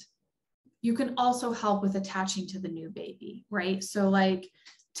 And you can also help with attaching to the new baby, right? So like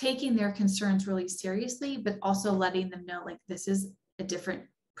taking their concerns really seriously, but also letting them know like this is a different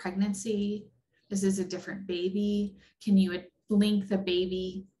pregnancy. This is a different baby. Can you link the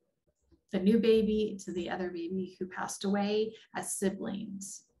baby, the new baby, to the other baby who passed away as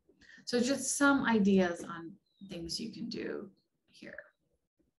siblings? So just some ideas on things you can do here.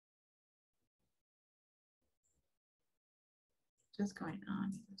 Just going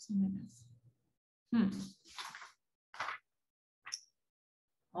on.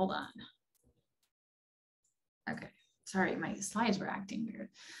 Hold on. Okay, sorry, my slides were acting weird.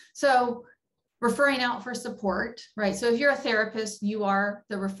 So referring out for support, right? So if you're a therapist, you are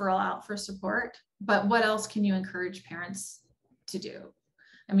the referral out for support, but what else can you encourage parents to do?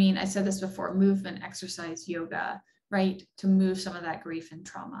 I mean, I said this before, movement, exercise, yoga, right? To move some of that grief and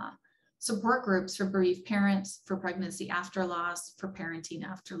trauma. Support groups for bereaved parents, for pregnancy after loss, for parenting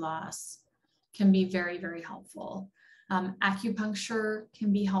after loss can be very, very helpful. Acupuncture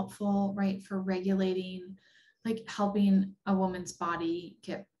can be helpful, right? For regulating, like helping a woman's body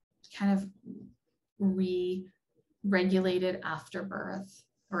get kind of re-regulated after birth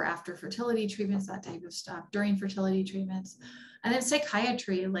or after fertility treatments, that type of stuff, during fertility treatments. And then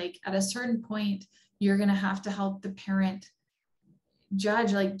psychiatry, like at a certain point, you're gonna have to help the parent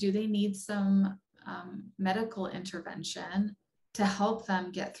judge, like, do they need some medical intervention to help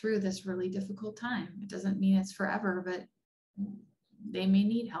them get through this really difficult time? It doesn't mean it's forever, but they may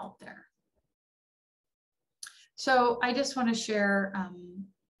need help there. So I just want to share,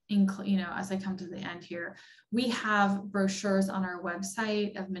 as I come to the end here, we have brochures on our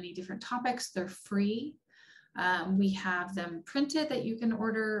website of many different topics. They're free. We have them printed that you can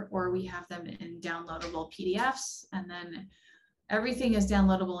order, or we have them in downloadable PDFs, and then everything is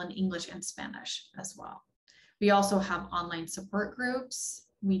downloadable in English and Spanish as well. We also have online support groups.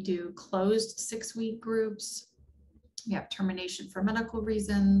 We do closed 6-week groups. We have termination for medical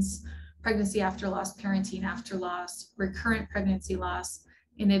reasons, pregnancy after loss, parenting after loss, recurrent pregnancy loss,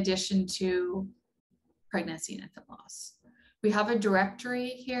 in addition to pregnancy and infant loss. We have a directory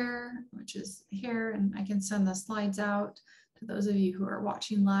here, which is here, and I can send the slides out to those of you who are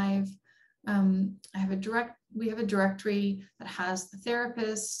watching live. We have a directory that has the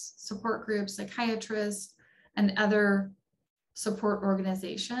therapists, support groups, psychiatrists, and other support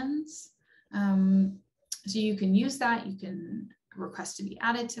organizations. So you can use that. You can request to be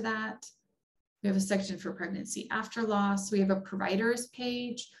added to that. We have a section for pregnancy after loss. We have a providers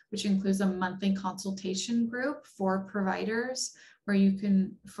page, which includes a monthly consultation group for providers, where it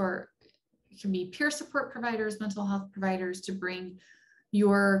can be peer support providers, mental health providers, to bring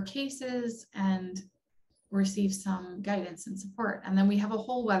your cases and receive some guidance and support. And then we have a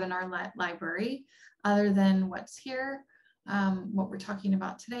whole webinar library other than what's here. What we're talking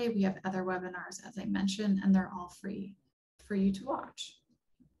about today, we have other webinars, as I mentioned, and they're all free for you to watch.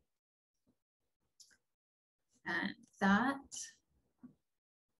 And that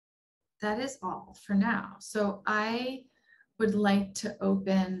is all for now. So I would like to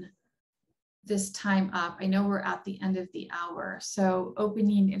open this time up. I know we're at the end of the hour, so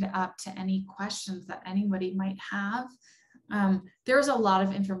opening it up to any questions that anybody might have. There's a lot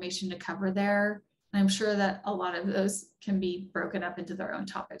of information to cover there. And I'm sure that a lot of those can be broken up into their own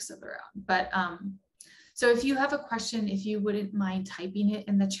topics of their own. But so if you have a question, if you wouldn't mind typing it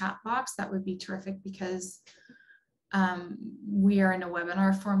in the chat box, that would be terrific, because we are in a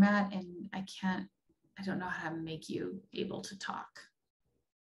webinar format and I don't know how to make you able to talk.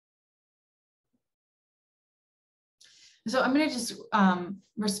 So I'm going to just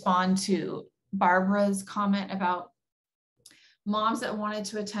respond to Barbara's comment about moms that wanted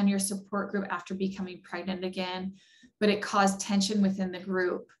to attend your support group after becoming pregnant again, but it caused tension within the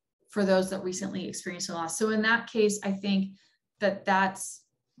group for those that recently experienced a loss. So in that case, I think that that's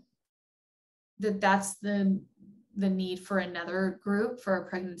the need for another group, for a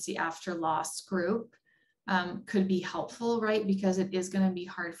pregnancy after loss group, could be helpful, right? Because it is going to be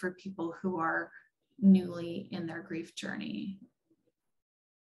hard for people who are newly in their grief journey.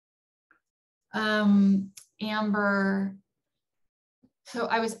 Amber, so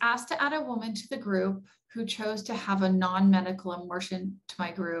I was asked to add a woman to the group who chose to have a non-medical abortion to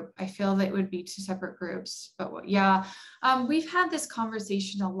my group. I feel that it would be two separate groups, but yeah, we've had this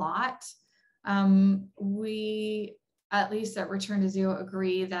conversation a lot. We, at least at Return to Zero,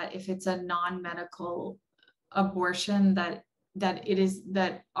 agree that if it's a non-medical abortion, that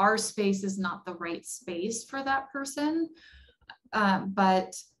our space is not the right space for that person.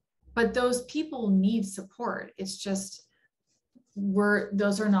 But those people need support. It's just,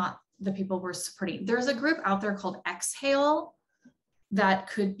 those are not the people we're supporting. There's a group out there called Exhale that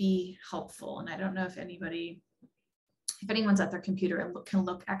could be helpful. And I don't know if anyone's at their computer and can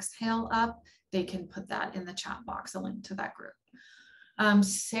look Exhale up, they can put that in the chat box, a link to that group.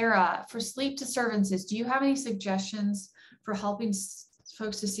 Sarah, for sleep disturbances, do you have any suggestions for helping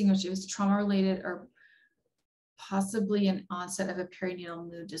folks distinguish if it's trauma related or possibly an onset of a perinatal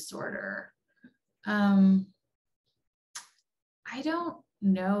mood disorder? I don't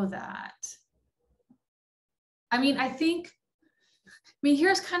know that. I mean,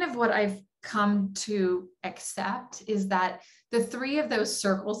 here's kind of what I've come to accept is that the three of those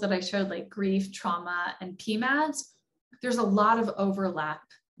circles that I showed, like grief, trauma, and PMADs, there's a lot of overlap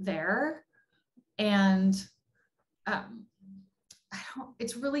there. And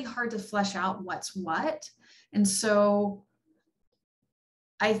it's really hard to flesh out what's what. And so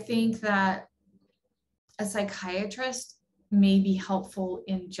I think that a psychiatrist may be helpful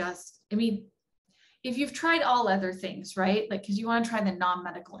in just, if you've tried all other things, right? Like, because you want to try the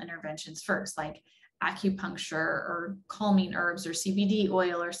non-medical interventions first, like acupuncture or calming herbs or CBD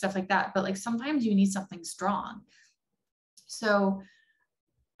oil or stuff like that. But like sometimes you need something strong. So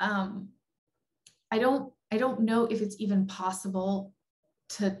I don't know if it's even possible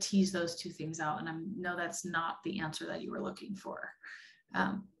to tease those two things out. And I know that's not the answer that you were looking for.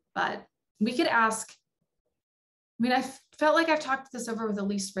 But we could ask, I felt like I've talked this over with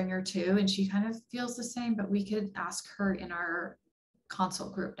Elise Springer too, and she kind of feels the same, but we could ask her in our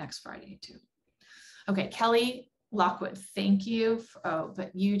consult group next Friday too. Okay, Kelly Lockwood, thank you.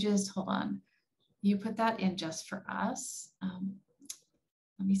 But you just, hold on. You put that in just for us.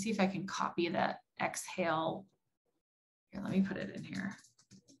 Let me see if I can copy that Exhale. Here, let me put it in here.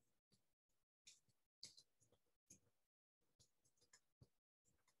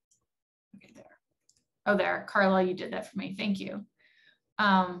 Okay, there. Oh, there, Carla, you did that for me. Thank you.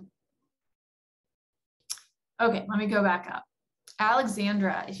 Okay, let me go back up.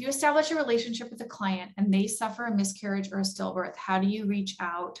 Alexandra, if you establish a relationship with a client and they suffer a miscarriage or a stillbirth, how do you reach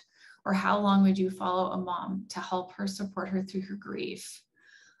out, or how long would you follow a mom to help her support her through her grief?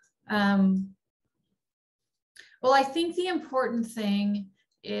 Well, I think the important thing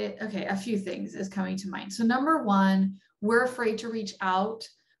okay, a few things is coming to mind. So number one, we're afraid to reach out,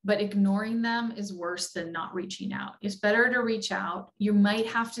 but ignoring them is worse than not reaching out. It's better to reach out. You might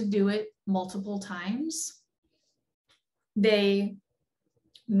have to do it multiple times. They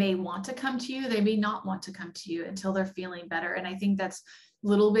may want to come to you. They may not want to come to you until they're feeling better. And I think that's a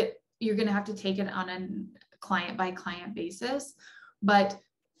little bit, you're going to have to take it on a client by client basis. But,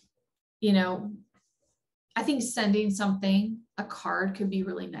 I think sending something, a card, could be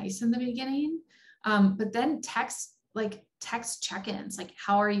really nice in the beginning. But then text check-ins, like,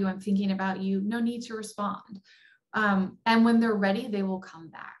 how are you? I'm thinking about you. No need to respond. And when they're ready, they will come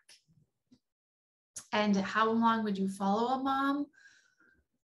back. And how long would you follow a mom?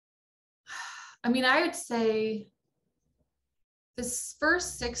 I would say this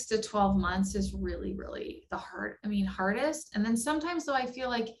first 6 to 12 months is really, really the hardest. And then sometimes, though, I feel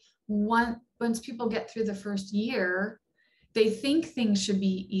like once people get through the first year, they think things should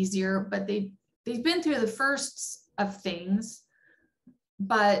be easier, but they've been through the first of things,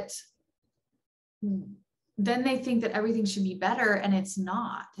 but then they think that everything should be better, and it's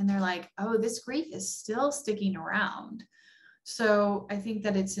not. And they're like, oh, this grief is still sticking around. So I think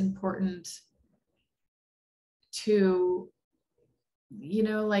that it's important to,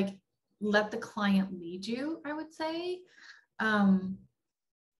 let the client lead you, I would say.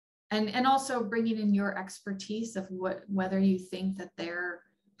 And also bringing in your expertise of whether you think that they're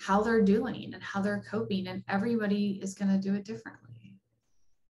how they're doing and how they're coping, and everybody is going to do it differently.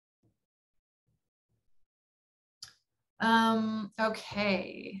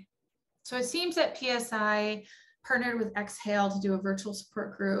 Okay, so it seems that PSI partnered with Exhale to do a virtual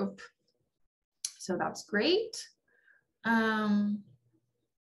support group. So that's great.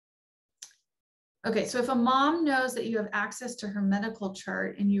 Okay, so if a mom knows that you have access to her medical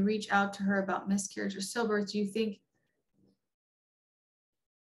chart and you reach out to her about miscarriage or stillbirth, do you think,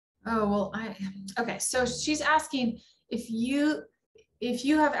 oh, well, okay, so she's asking if you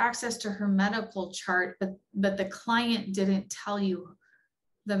have access to her medical chart, but the client didn't tell you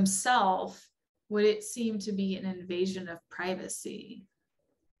themselves, would it seem to be an invasion of privacy?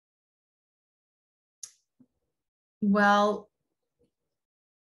 Well,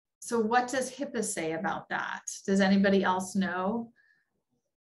 so what does HIPAA say about that? Does anybody else know?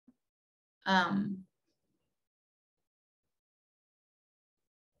 I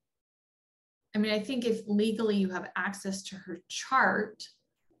mean, I think if legally you have access to her chart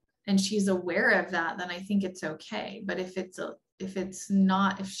and she's aware of that, then I think it's okay. But if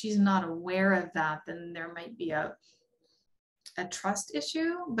she's not aware of that, then there might be a trust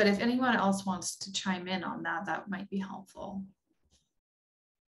issue. But if anyone else wants to chime in on that, that might be helpful.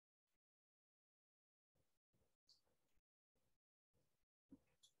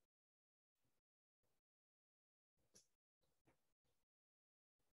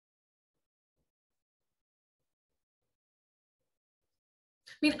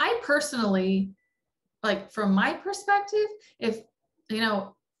 I mean, I personally, like from my perspective, if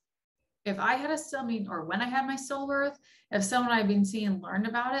I had or when I had my stillbirth, if someone I've been seeing learned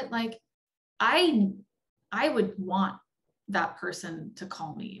about it, like I would want that person to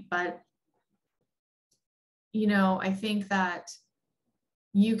call me. But I think that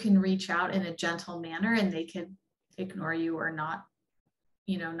you can reach out in a gentle manner and they could ignore you or not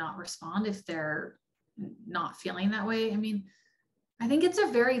respond if they're not feeling that way. I mean, I think it's a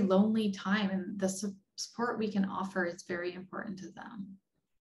very lonely time, and the support we can offer is very important to them.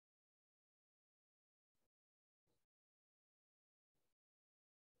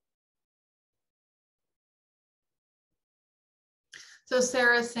 So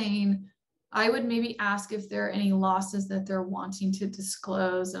Sarah's saying, I would maybe ask if there are any losses that they're wanting to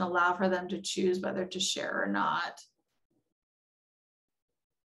disclose and allow for them to choose whether to share or not.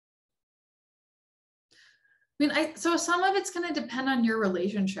 I mean, so some of it's going to depend on your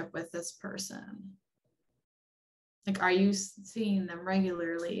relationship with this person. Like, are you seeing them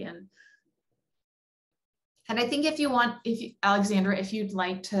regularly? And I think Alexandra, if you'd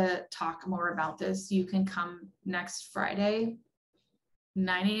like to talk more about this, you can come next Friday,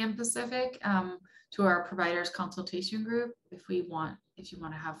 9 a.m. Pacific, to our providers consultation group if you want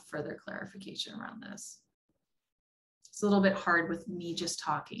to have further clarification around this. It's a little bit hard with me just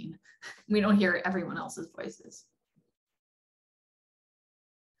talking. We don't hear everyone else's voices.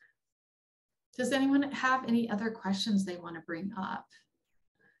 Does anyone have any other questions they want to bring up?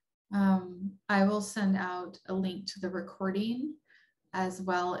 I will send out a link to the recording as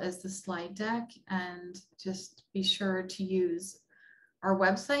well as the slide deck, and just be sure to use our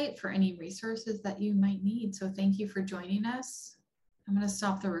website for any resources that you might need. So thank you for joining us. I'm going to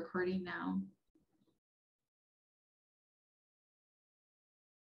stop the recording now.